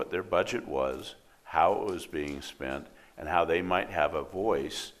and see what their budget was, how it was being spent, and how they might have a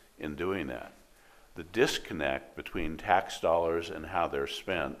voice in doing that. The disconnect between tax dollars and how they're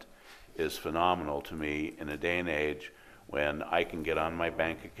spent is phenomenal to me in a day and age when I can get on my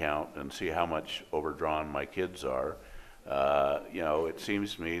bank account and see how much overdrawn my kids are. It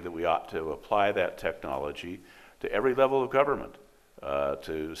seems to me that we ought to apply that technology to every level of government,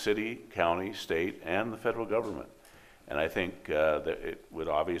 to city, county, state, and the federal government. And I think that it would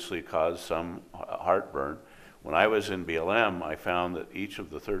obviously cause some heartburn. When I was in BLM, I found that each of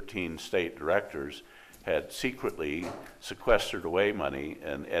the 13 state directors had secretly sequestered away money,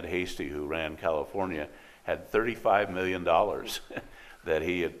 and Ed Hasty, who ran California, had $35 million that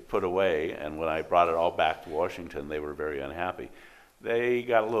he had put away, and when I brought it all back to Washington, they were very unhappy. They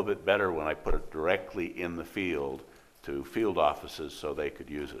got a little bit better when I put it directly in the field to field offices so they could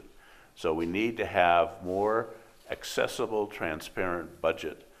use it. So we need to have more accessible, transparent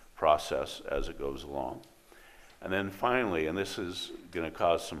budget process as it goes along. And then finally, and this is going to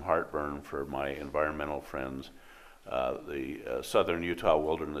cause some heartburn for my environmental friends, the Southern Utah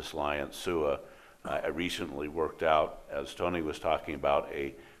Wilderness Alliance, SUA, I recently worked out, as Tony was talking about,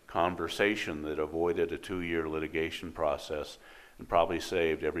 a conversation that avoided a 2-year litigation process and probably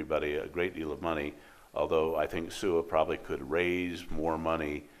saved everybody a great deal of money, although I think SUA probably could raise more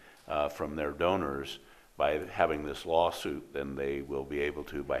money from their donors by having this lawsuit than they will be able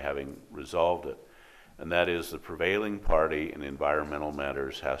to by having resolved it. And that is the prevailing party in environmental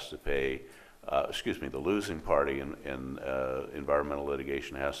matters has to pay, the losing party in environmental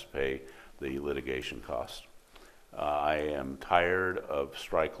litigation has to pay the litigation cost. I am tired of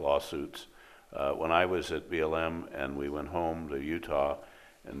strike lawsuits. When I was at BLM and we went home to Utah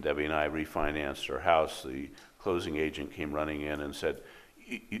and Debbie and I refinanced our house, the closing agent came running in and said,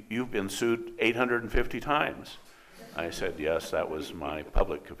 "You've been sued 850 times. I said, yes, that was my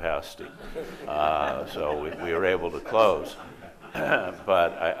public capacity. So we were able to close.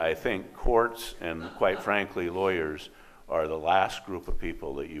 But I think courts and, quite frankly, lawyers are the last group of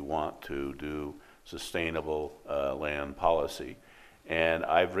people that you want to do sustainable land policy. And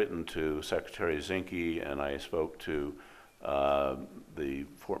I've written to Secretary Zinke, and I spoke to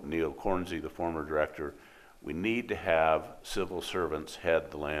Neil Cornsey, the former director. We need to have civil servants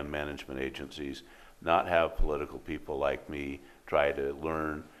head the land management agencies, not have political people like me try to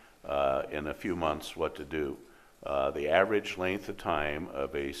learn in a few months what to do. The average length of time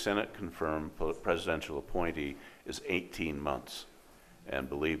of a Senate-confirmed presidential appointee is 18 months. And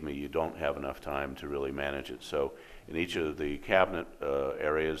believe me, you don't have enough time to really manage it. So in each of the cabinet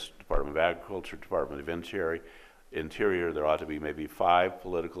areas, Department of Agriculture, Department of Interior, there ought to be maybe 5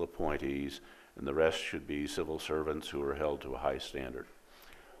 political appointees, and the rest should be civil servants who are held to a high standard.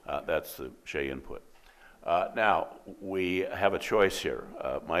 That's the Shea input. Now, we have a choice here.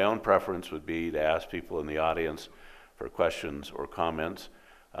 My own preference would be to ask people in the audience for questions or comments.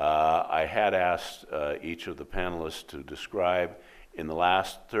 I had asked each of the panelists to describe in the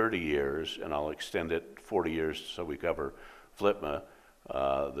last 30 years, and I'll extend it 40 years so we cover FLPMA,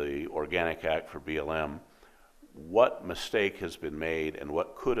 the Organic Act for BLM, what mistake has been made and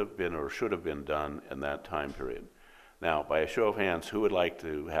what could have been or should have been done in that time period. Now, by a show of hands, who would like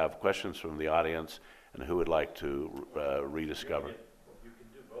to have questions from the audience and who would like to rediscover? You can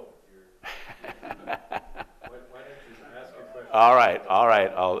do both. Why don't you ask a question? All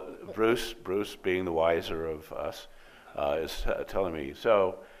right. Bruce, being the wiser of us, is telling me.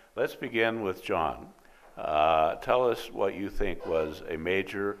 So let's begin with John. Tell us what you think was a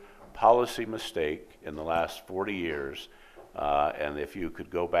major policy mistake in the last 40 years, and if you could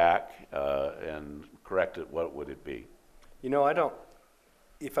go back and correct it, what would it be? You know,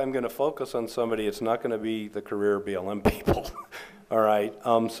 if I'm going to focus on somebody, it's not going to be the career BLM people. All right.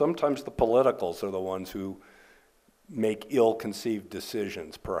 Sometimes the politicals are the ones who make ill-conceived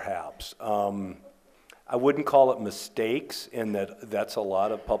decisions, perhaps. I wouldn't call it mistakes in that that's a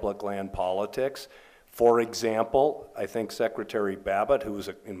lot of public land politics. For example, I think Secretary Babbitt, who was,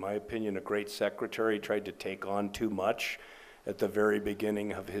 in my opinion, a great secretary, tried to take on too much at the very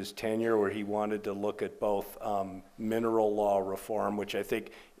beginning of his tenure, where he wanted to look at both mineral law reform, which I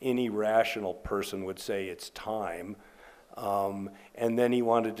think any rational person would say it's time, and then he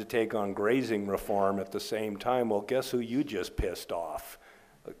wanted to take on grazing reform at the same time. Well, guess who you just pissed off?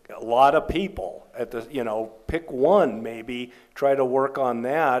 A lot of people at the, pick one maybe, try to work on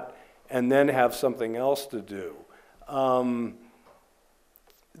that, and then have something else to do.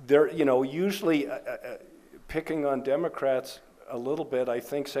 Usually picking on Democrats a little bit, I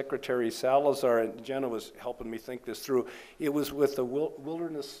think Secretary Salazar, and Jenna was helping me think this through, it was with the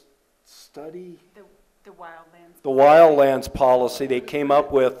wilderness study? The wildlands. The wildlands policy they came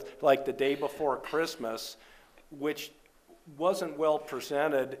up with like the day before Christmas, which wasn't well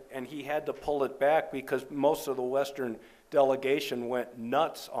presented, and he had to pull it back because most of the Western delegation went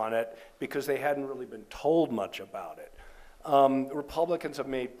nuts on it because they hadn't really been told much about it. Republicans have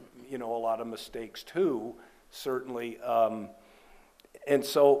made, a lot of mistakes too, certainly. And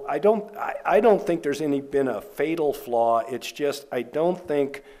so I don't think there's been a fatal flaw. It's just I don't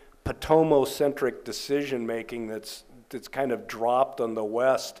think Potomac-centric decision-making that's kind of dropped on the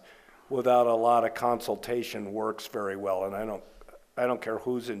West without a lot of consultation works very well. And I don't care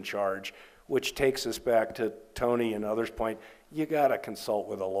who's in charge. which takes us back to Tony and others' point. You gotta consult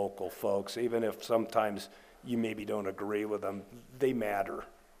with the local folks, even if sometimes you maybe don't agree with them. They matter.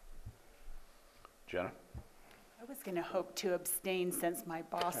 Jenna? I was going to hope to abstain since my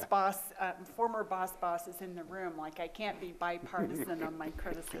former boss is in the room. Like, I can't be bipartisan on my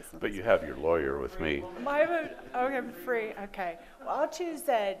criticism. But you have your lawyer with me. Okay, I'm free. Okay. Well, I'll choose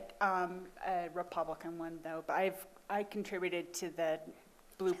a Republican one though. But I contributed to the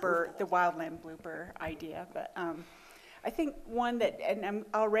blooper, the wildland blooper idea. But I think one that, and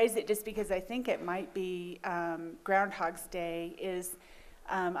I'll raise it just because I think it might be Groundhog's Day, is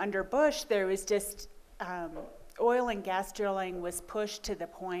under Bush there was just oil and gas drilling was pushed to the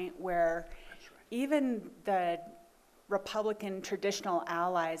point where even the Republican traditional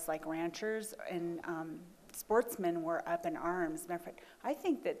allies like ranchers and sportsmen were up in arms. Matter of fact, I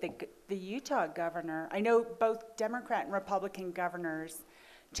think that the Utah governor, I know both Democrat and Republican governors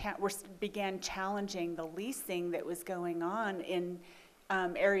began challenging the leasing that was going on in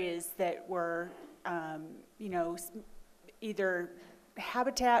areas that were, either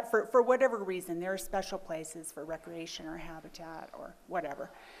habitat for whatever reason. There are special places for recreation or habitat or whatever.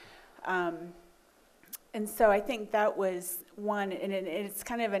 And so I think that was one, and it's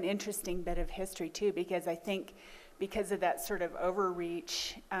kind of an interesting bit of history too, because I think because of that sort of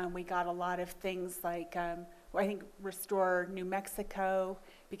overreach, we got a lot of things like, I think Restore New Mexico,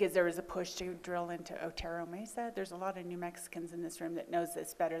 because there was a push to drill into Otero Mesa. There's a lot of New Mexicans in this room that knows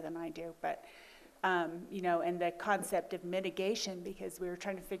this better than I do, but and the concept of mitigation, because we were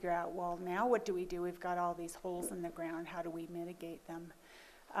trying to figure out, well, now what do we do? We've got all these holes in the ground. How do we mitigate them?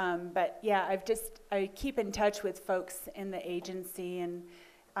 But yeah, I keep in touch with folks in the agency, and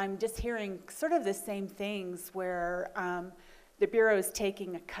I'm just hearing sort of the same things where the Bureau is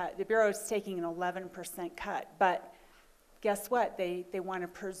taking a cut. The Bureau is taking an 11% cut, but guess what? They want to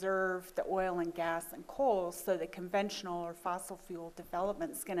preserve the oil and gas and coal, so the conventional or fossil fuel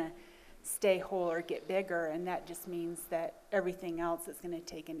development is going to stay whole or get bigger, and that just means that everything else is going to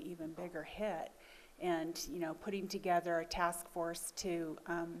take an even bigger hit. And putting together a task force to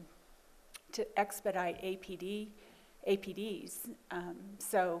expedite APDs.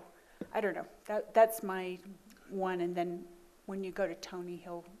 So I don't know. That's my one. And then when you go to Tony,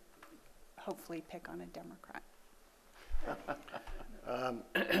 he'll hopefully pick on a Democrat.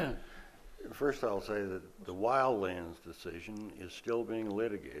 First, I'll say that the wildlands decision is still being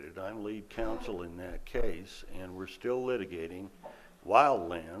litigated. I'm lead counsel in that case, and we're still litigating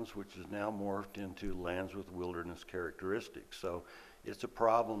wildlands, which is now morphed into lands with wilderness characteristics. So it's a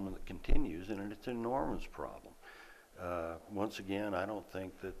problem that continues, and it's an enormous problem. Once again, I don't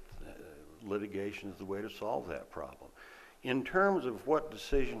think that litigation is the way to solve that problem. In terms of what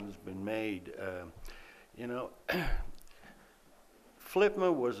decision has been made,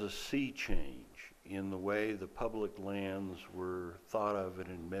 FLPMA was a sea change in the way the public lands were thought of and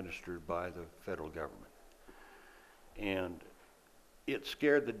administered by the federal government. And it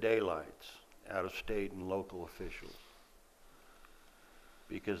scared the daylights out of state and local officials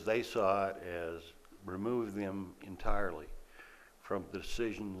because they saw it as remove them entirely from the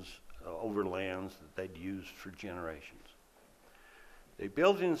decisions over lands that they'd used for generations. They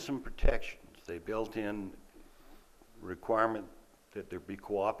built in some protections. They built in requirement that there be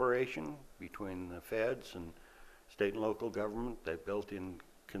cooperation between the feds and state and local government. They built in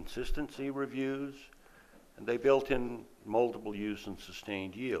consistency reviews, and they built in multiple use and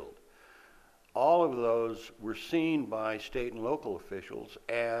sustained yield. All of those were seen by state and local officials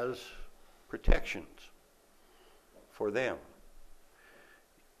as protections for them.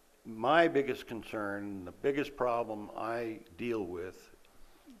 My biggest concern, the biggest problem I deal with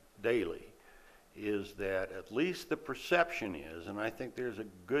daily, is that at least the perception is, and I think there's a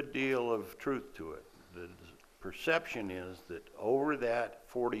good deal of truth to it, the perception is that over that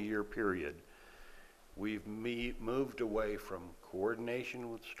 40-year period, we've moved away from coordination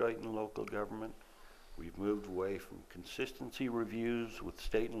with state and local government. We've moved away from consistency reviews with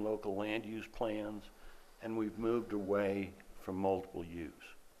state and local land use plans, and we've moved away from multiple use.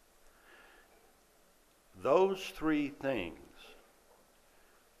 Those three things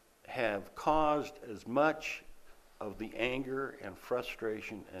have caused as much of the anger and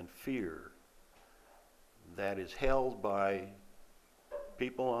frustration and fear that is held by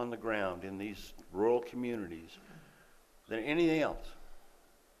people on the ground in these rural communities than anything else.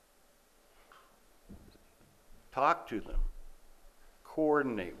 Talk to them,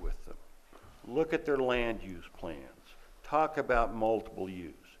 coordinate with them, look at their land use plans, talk about multiple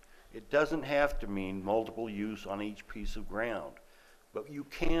use. It doesn't have to mean multiple use on each piece of ground, but you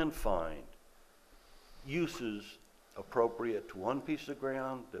can find uses appropriate to one piece of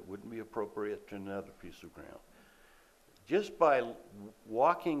ground that wouldn't be appropriate to another piece of ground. Just by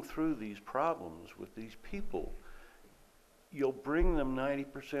walking through these problems with these people, you'll bring them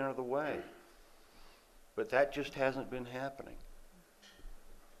 90% of the way. But that just hasn't been happening.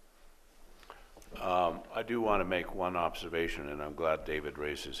 I do want to make one observation, and I'm glad David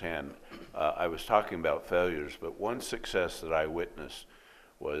raised his hand. I was talking about failures, but one success that I witnessed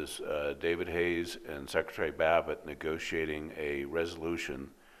was David Hayes and Secretary Babbitt negotiating a resolution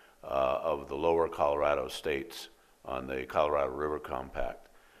of the lower Colorado states on the Colorado River Compact.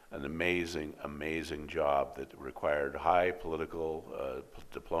 An amazing, amazing job that required high political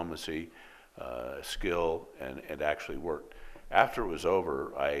diplomacy, skill, and actually worked. After it was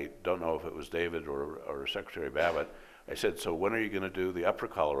over, I don't know if it was David or Secretary Babbitt, I said, so when are you going to do the upper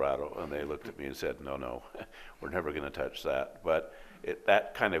Colorado? And they looked at me and said, no, we're never going to touch that. But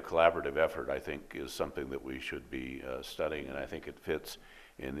that kind of collaborative effort, I think, is something that we should be studying, and I think it fits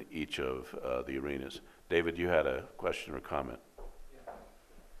in each of the arenas. David, you had a question or comment?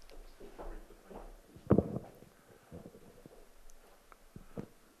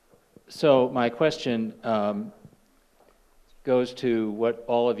 So my question goes to what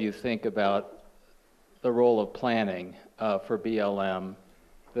all of you think about the role of planning for BLM.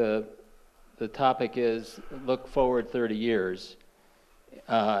 The topic is look forward 30 years,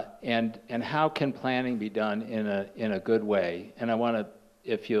 and how can planning be done in a good way? And I want to,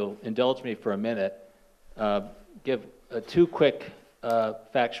 if you'll indulge me for a minute, give two quick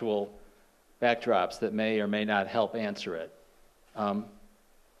factual backdrops that may or may not help answer it.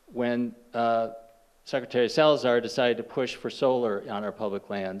 When Secretary Salazar decided to push for solar on our public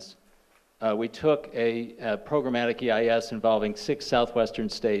lands, we took a programmatic EIS involving 6 southwestern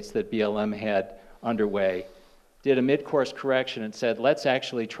states that BLM had underway, did a mid-course correction and said, let's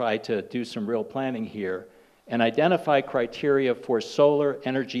actually try to do some real planning here and identify criteria for solar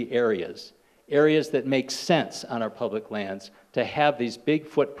energy areas that make sense on our public lands to have these big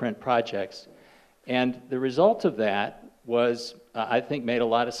footprint projects. And the result of that was, I think, made a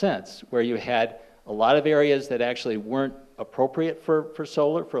lot of sense, where you had a lot of areas that actually weren't appropriate for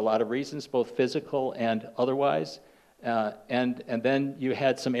solar for a lot of reasons, both physical and otherwise. And then you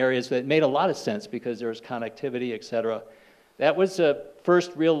had some areas that made a lot of sense because there was connectivity, et cetera. That was a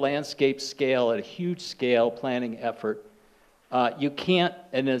first real landscape scale, a huge scale planning effort. You can't,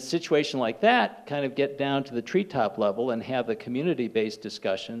 in a situation like that, kind of get down to the treetop level and have the community-based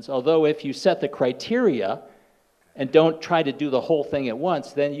discussions. Although if you set the criteria and don't try to do the whole thing at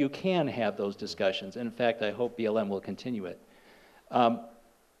once, then you can have those discussions. And in fact, I hope BLM will continue it.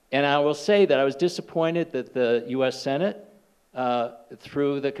 And I will say that I was disappointed that the U.S. Senate,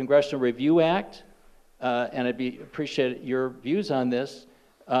 through the Congressional Review Act, and I'd appreciate your views on this,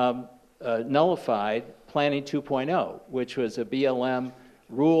 nullified Planning 2.0, which was a BLM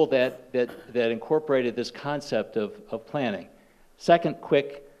rule that incorporated this concept of planning. Second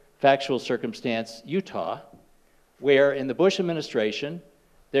quick factual circumstance, Utah, where in the Bush administration,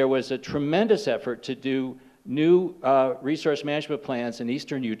 there was a tremendous effort to do new resource management plans in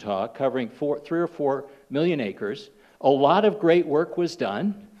eastern Utah covering 3 or 4 million acres. A lot of great work was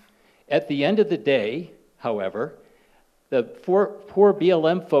done. At the end of the day, however, the poor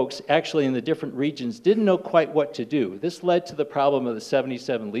BLM folks actually in the different regions didn't know quite what to do. This led to the problem of the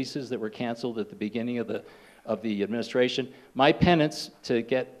 77 leases that were canceled at the beginning of the administration. My penance to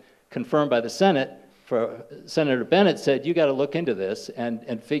get confirmed by the Senate, for Senator Bennett said, you got to look into this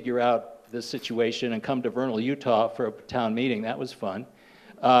and figure out this situation and come to Vernal, Utah for a town meeting. That was fun.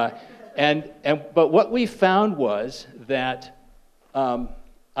 But what we found was that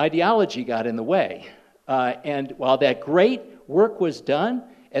ideology got in the way. And while that great work was done,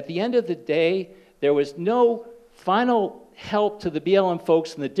 at the end of the day, there was no final help to the BLM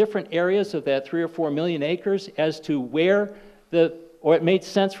folks in the different areas of that 3 or 4 million acres as to where or it made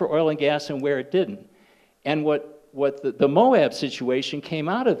sense for oil and gas and where it didn't. And what the Moab situation came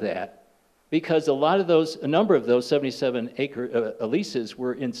out of that, because a number of those 77-acre leases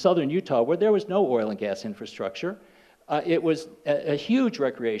were in southern Utah where there was no oil and gas infrastructure. It was a huge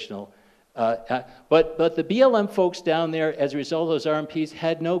recreational, but the BLM folks down there, as a result of those RMPs,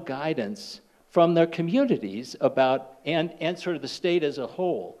 had no guidance from their communities about, and sort of the state as a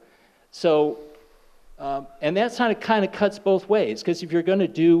whole. So, and that kind of cuts both ways, because if you're going to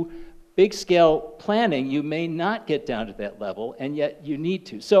do big-scale planning, you may not get down to that level, and yet you need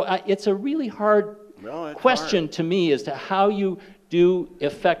to. So it's a really hard question to me as to how you do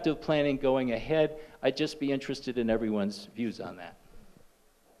effective planning going ahead. I'd just be interested in everyone's views on that.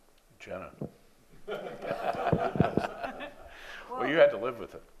 Jenna. Well, you had to live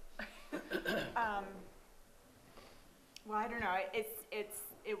with it. Well, I don't know,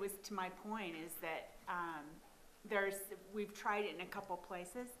 it was to my point is that, we've tried it in a couple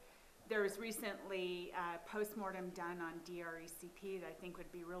places. There was recently a postmortem done on DRECP that I think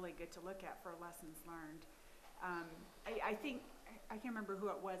would be really good to look at for lessons learned. I think, I can't remember who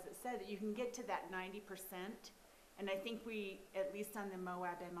it was that said that you can get to that 90%, and I think we, at least on the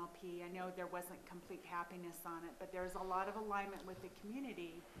Moab MLP, I know there wasn't complete happiness on it, but there's a lot of alignment with the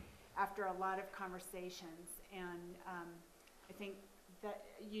community after a lot of conversations, and I think that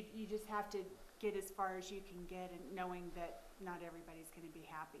you just have to get as far as you can get, and knowing that not everybody's going to be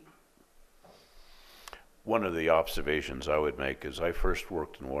happy. One of the observations I would make is I first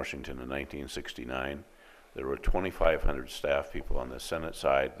worked in Washington in 1969. There were 2,500 staff people on the Senate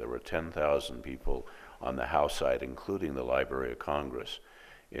side. There were 10,000 people on the House side, including the Library of Congress.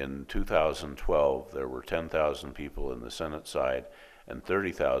 In 2012, there were 10,000 people in the Senate side and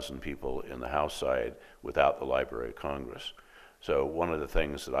 30,000 people in the House side without the Library of Congress. So one of the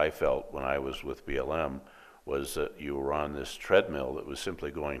things that I felt when I was with BLM was that you were on this treadmill that was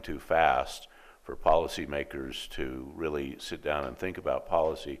simply going too fast for policymakers to really sit down and think about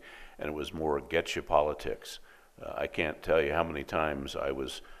policy, and it was more get-you politics. I can't tell you how many times I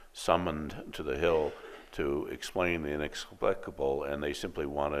was summoned to the Hill to explain the inexplicable, and they simply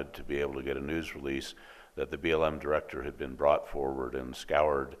wanted to be able to get a news release that the BLM director had been brought forward and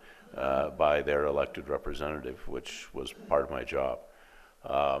scoured by their elected representative, which was part of my job.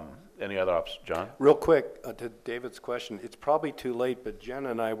 Any other John? Real quick, to David's question, it's probably too late, but Jen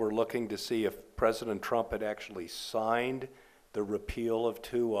and I were looking to see if President Trump had actually signed the repeal of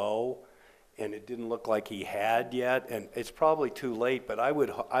 2.0, and it didn't look like he had yet, and it's probably too late, but I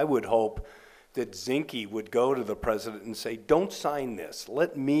would hope that Zinke would go to the president and say, don't sign this.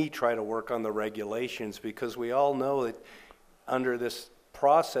 Let me try to work on the regulations, because we all know that under this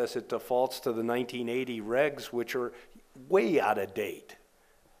process it defaults to the 1980 regs, which are way out of date.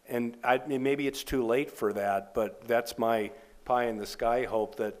 And maybe it's too late for that, but that's my pie in the sky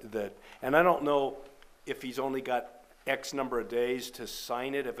hope that, and I don't know if he's only got X number of days to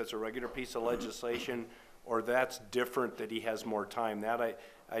sign it, if it's a regular piece of legislation, or that's different, that he has more time. That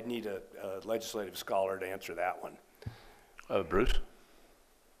I'd need a legislative scholar to answer that one. Bruce?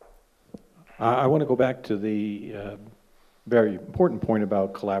 I want to go back to the very important point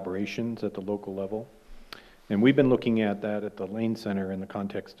about collaborations at the local level. And we've been looking at that at the Lane Center in the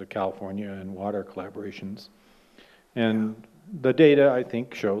context of California and water collaborations. And the data, I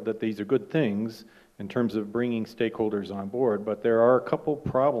think, show that these are good things in terms of bringing stakeholders on board, but there are a couple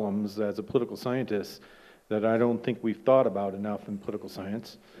problems as a political scientist that I don't think we've thought about enough in political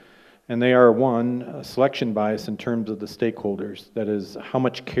science. And they are, one, selection bias in terms of the stakeholders. That is, how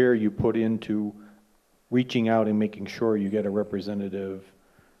much care you put into reaching out and making sure you get a representative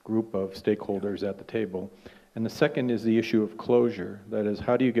group of stakeholders at the table. And the second is the issue of closure. That is,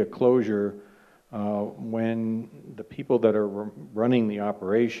 how do you get closure when the people that are running the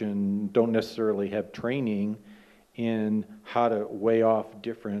operation don't necessarily have training in how to weigh off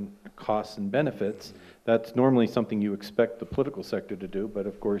different costs and benefits? That's normally something you expect the political sector to do, but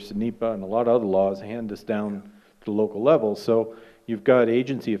of course NEPA and a lot of other laws hand this down to the local level. So you've got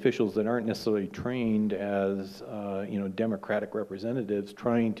agency officials that aren't necessarily trained as democratic representatives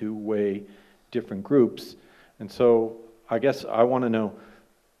trying to weigh different groups. And so I guess I want to know,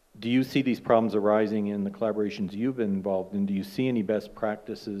 do you see these problems arising in the collaborations you've been involved in? Do you see any best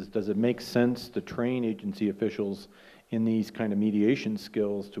practices? Does it make sense to train agency officials in these kind of mediation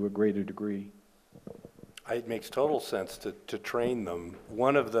skills to a greater degree? It makes total sense to train them.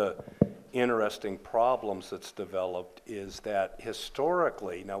 One of the interesting problems that's developed is that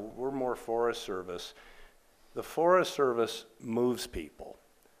historically, now we're more Forest Service, the Forest Service moves people.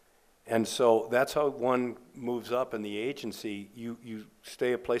 And so that's how one moves up in the agency. You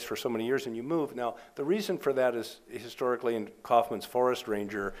stay a place for so many years and you move. Now, the reason for that is historically in Kaufman's Forest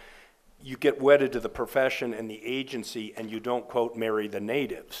Ranger, you get wedded to the profession and the agency and you don't, quote, marry the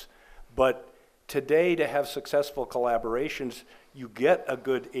natives. But today, to have successful collaborations, you get a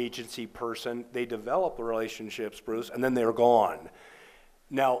good agency person, they develop relationships, Bruce, and then they're gone.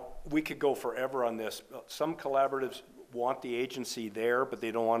 Now, we could go forever on this. Some collaboratives want the agency there, but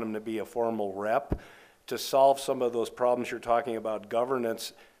they don't want them to be a formal rep. To solve some of those problems you're talking about,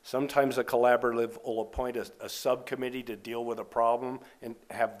 governance, sometimes a collaborative will appoint a subcommittee to deal with a problem and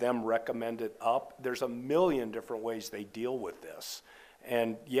have them recommend it up. There's a million different ways they deal with this.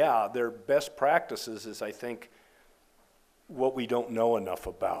 And yeah, their best practices is, I think, what we don't know enough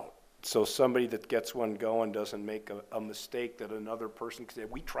about. So somebody that gets one going doesn't make a mistake that another person can say,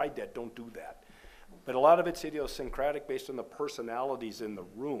 we tried that, don't do that. But a lot of it's idiosyncratic based on the personalities in the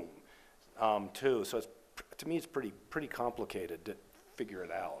room, too. So it's to me, it's pretty complicated to figure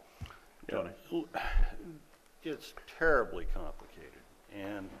it out. Tony? It's terribly complicated,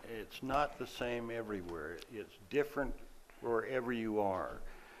 and it's not the same everywhere. It's different wherever you are.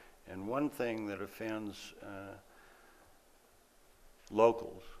 And one thing that offends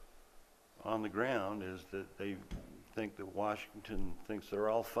locals on the ground is that they think that Washington thinks they're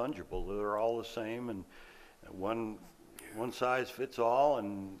all fungible, that they're all the same, and one size fits all,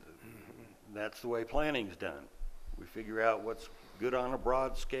 and that's the way planning's done. We figure out what's good on a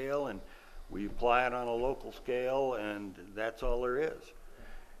broad scale, and we apply it on a local scale, and that's all there is.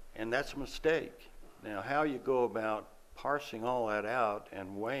 And that's a mistake. Now, how you go about parsing all that out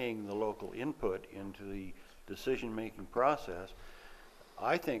and weighing the local input into the decision-making process,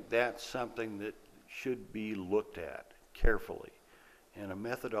 I think that's something that should be looked at carefully, and a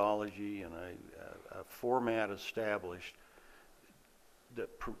methodology and a format established that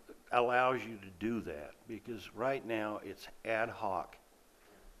allows you to do that, because right now it's ad hoc.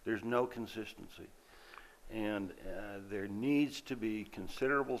 There's no consistency, and there needs to be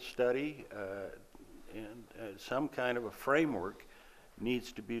considerable study and some kind of a framework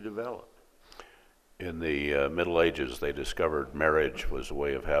needs to be developed. In the Middle Ages, they discovered marriage was a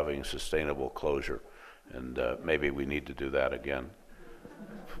way of having sustainable closure, and maybe we need to do that again.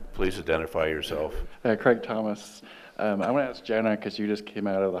 Please identify yourself. Craig Thomas. I want to ask Jenna, because you just came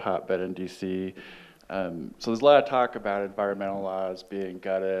out of the hotbed in DC. So there's a lot of talk about environmental laws being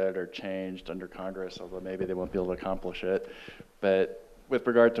gutted or changed under Congress, although maybe they won't be able to accomplish it. But with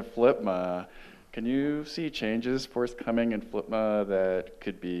regard to FLPMA, can you see changes forthcoming in FLPMA that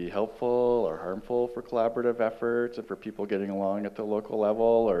could be helpful or harmful for collaborative efforts and for people getting along at the local level?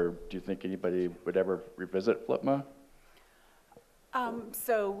 Or do you think anybody would ever revisit FLPMA?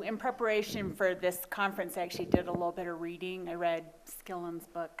 So in preparation for this conference, I actually did a little bit of reading. I read Skillen's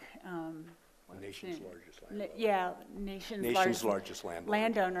book. Nation's largest landowner. Yeah, Nation's largest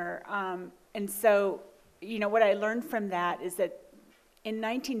landowner. And so, you know, what I learned from that is that in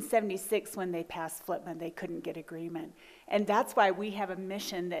 1976, when they passed FLPMA, they couldn't get agreement. And that's why we have a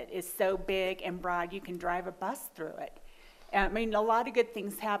mission that is so big and broad, you can drive a bus through it. I mean, a lot of good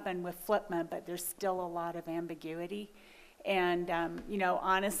things happen with FLPMA, but there's still a lot of ambiguity. And, you know,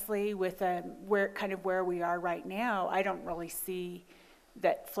 honestly, with where we are right now, I don't really see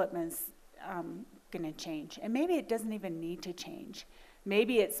that FLPMA's going to change. And maybe it doesn't even need to change.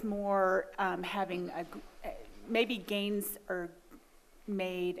 Maybe it's more maybe gains are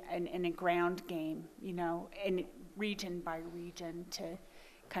made in a ground game, you know, and region by region to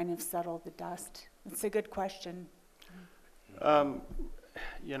kind of settle the dust. It's a good question.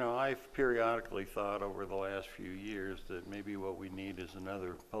 You know, I've periodically thought over the last few years that maybe what we need is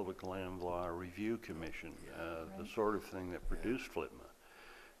another public land law review commission, the sort of thing that produced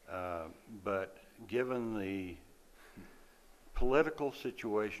FLPMA. But given the political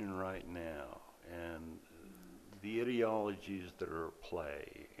situation right now and the ideologies that are at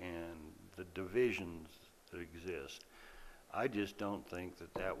play and the divisions that exist, I just don't think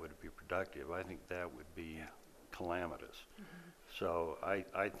that that would be productive. I think that would be calamitous. So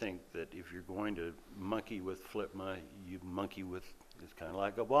I think that if you're going to monkey with FLPMA, you monkey with, it's kind of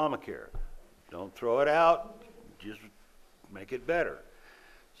like Obamacare. Don't throw it out, just make it better.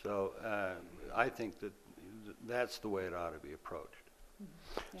 So I think that that's the way it ought to be approached.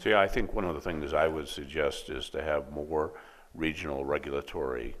 See, I think one of the things I would suggest is to have more regional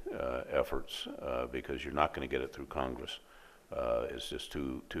regulatory efforts because you're not going to get it through Congress. It's just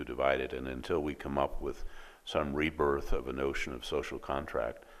too divided, and until we come up with some rebirth of a notion of social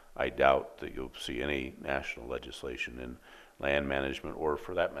contract, I doubt that you'll see any national legislation in land management or,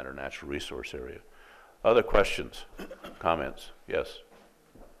 for that matter, natural resource area. Other questions, comments? Yes.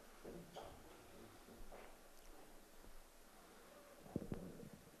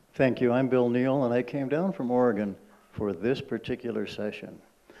 Thank you. I'm Bill Neal, and I came down from Oregon for this particular session.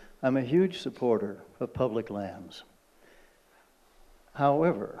 I'm a huge supporter of public lands.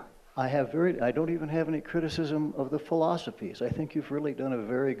 However, I don't even have any criticism of the philosophies. I think you've really done a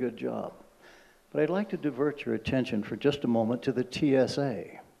very good job. But I'd like to divert your attention for just a moment to the TSA.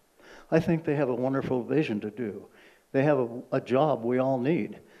 I think they have a wonderful vision to do. They have a job we all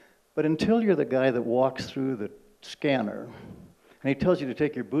need. But until you're the guy that walks through the scanner, and he tells you to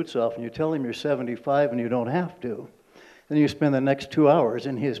take your boots off, and you tell him you're 75 and you don't have to, then you spend the next 2 hours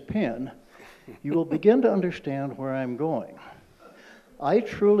in his pen, you will begin to understand where I'm going. I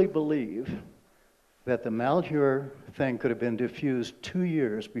truly believe that the Malheur thing could have been diffused 2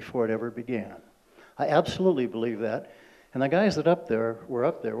 years before it ever began. I absolutely believe that. And the guys that were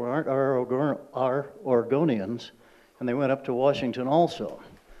aren't our Oregonians, and they went up to Washington also.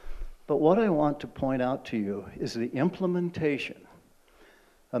 But what I want to point out to you is the implementation.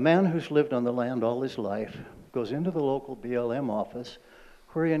 A man who's lived on the land all his life goes into the local BLM office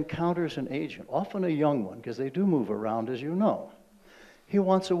where he encounters an agent, often a young one, because they do move around, as you know. He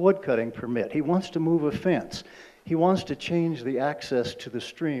wants a woodcutting permit. He wants to move a fence. He wants to change the access to the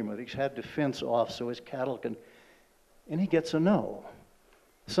stream that he's had to fence off so his cattle can, and he gets a no.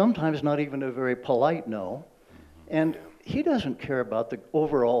 Sometimes not even a very polite no. And he doesn't care about the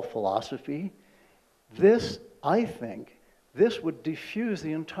overall philosophy. This, I think, this would diffuse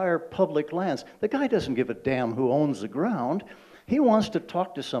the entire public lands. The guy doesn't give a damn who owns the ground. He wants to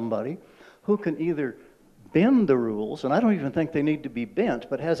talk to somebody who can either bend the rules, and I don't even think they need to be bent,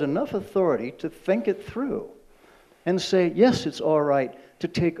 but has enough authority to think it through and say, yes, it's all right to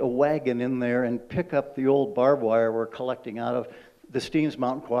take a wagon in there and pick up the old barbed wire we're collecting out of the Steens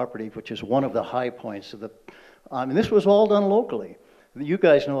Mountain Cooperative, which is one of the high points of the, and this was all done locally. You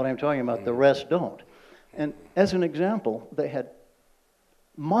guys know what I'm talking about, the rest don't. And as an example, they had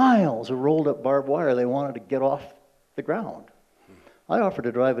miles of rolled up barbed wire they wanted to get off the ground. I offered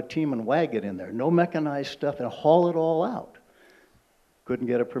to drive a team and wagon in there, no mechanized stuff, and haul it all out. Couldn't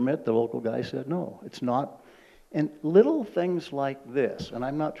get a permit. The local guy said, no, it's not. And little things like this, and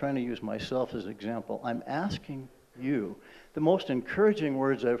I'm not trying to use myself as an example, I'm asking you, the most encouraging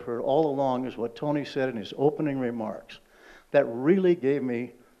words I've heard all along is what Tony said in his opening remarks. That really gave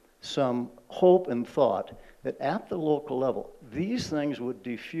me some hope and thought that at the local level, these things would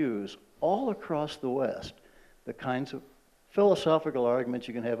diffuse all across the West the kinds of philosophical arguments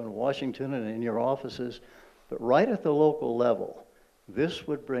you can have in Washington and in your offices, but right at the local level, this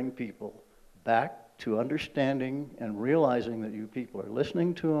would bring people back to understanding and realizing that you people are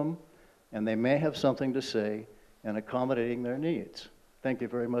listening to them and they may have something to say and accommodating their needs. Thank you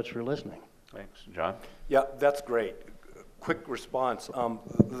very much for listening. Thanks. John? Yeah, that's great. Quick response.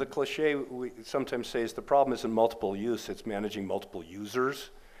 The cliche we sometimes say is the problem isn't multiple use, it's managing multiple users.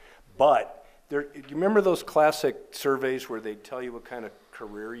 But you remember those classic surveys where they'd tell you what kind of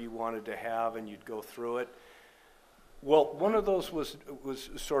career you wanted to have and you'd go through it? Well, one of those was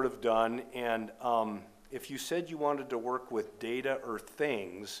sort of done, and if you said you wanted to work with data or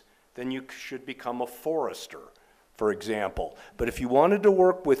things, then you should become a forester, for example. But if you wanted to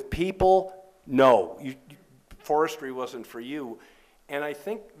work with people, no, forestry wasn't for you. And I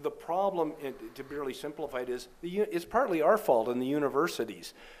think the problem, to barely simplify it, is it's partly our fault in the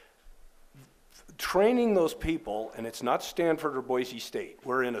universities. Training those people, and it's not Stanford or Boise State,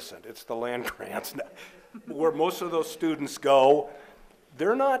 we're innocent, it's the land grants, where most of those students go,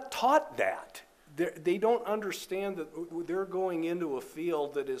 they're not taught that. They don't understand that they're going into a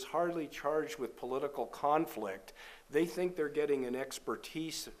field that is hardly charged with political conflict. They think they're getting an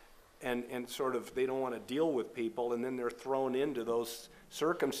expertise and sort of they don't want to deal with people, and then they're thrown into those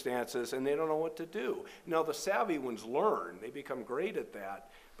circumstances and they don't know what to do. Now the savvy ones learn, they become great at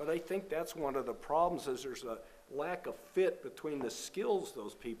that, but I think that's one of the problems is there's a lack of fit between the skills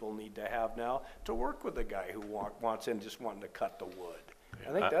those people need to have now to work with a guy who wants in just wanting to cut the wood.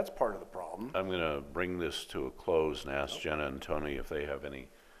 I think that's part of the problem. I'm going to bring this to a close and ask Jenna and Tony if they have any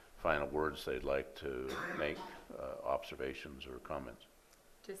final words they'd like to make, observations or comments.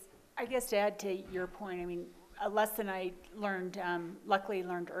 Just, I guess to add to your point, I mean, a lesson I learned, luckily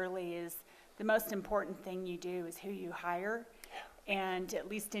learned early, is the most important thing you do is who you hire. And at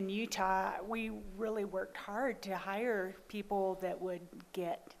least in Utah, we really worked hard to hire people that would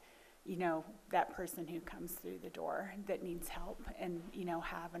get, you know, that person who comes through the door that needs help and, you know,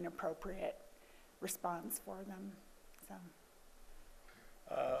 have an appropriate response for them, so.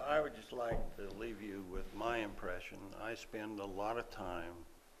 I would just like to leave you with my impression. I spend a lot of time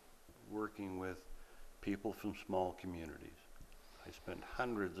working with people from small communities. I spend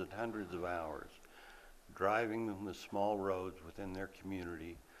hundreds and hundreds of hours driving them the small roads within their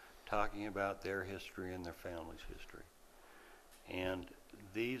community, talking about their history and their family's history. And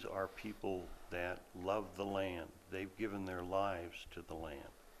these are people that love the land. They've given their lives to the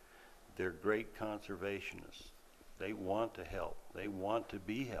land. They're great conservationists. They want to help. They want to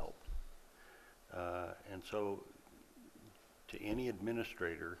be helped. And so to any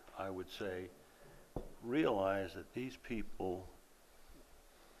administrator, I would say, realize that these people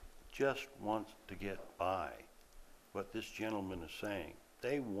just want to get by. What this gentleman is saying,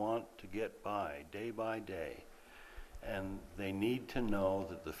 they want to get by day, and they need to know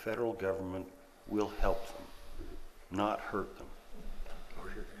that the federal government will help them, not hurt them.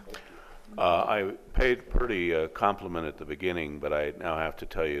 I paid pretty compliment at the beginning, but I now have to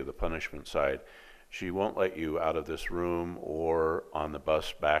tell you the punishment side. She won't let you out of this room or on the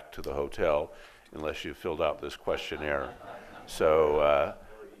bus back to the hotel unless you filled out this questionnaire. So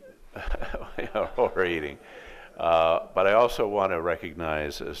overeating. But I also want to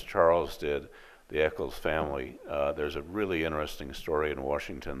recognize, as Charles did, the Eccles family. There's a really interesting story in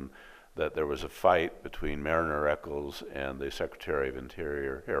Washington that there was a fight between Mariner Eccles and the Secretary of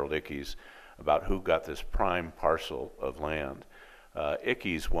Interior, Harold Ickes, about who got this prime parcel of land.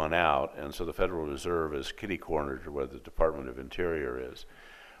 Ickes won out, and so the Federal Reserve is kitty-cornered to where the Department of Interior is.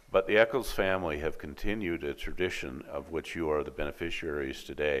 But the Eccles family have continued a tradition of which you are the beneficiaries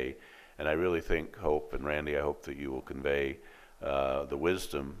today, and I really think, Hope and Randy, I hope that you will convey the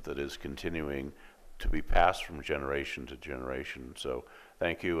wisdom that is continuing to be passed from generation to generation. So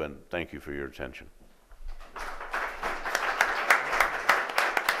thank you, and thank you for your attention.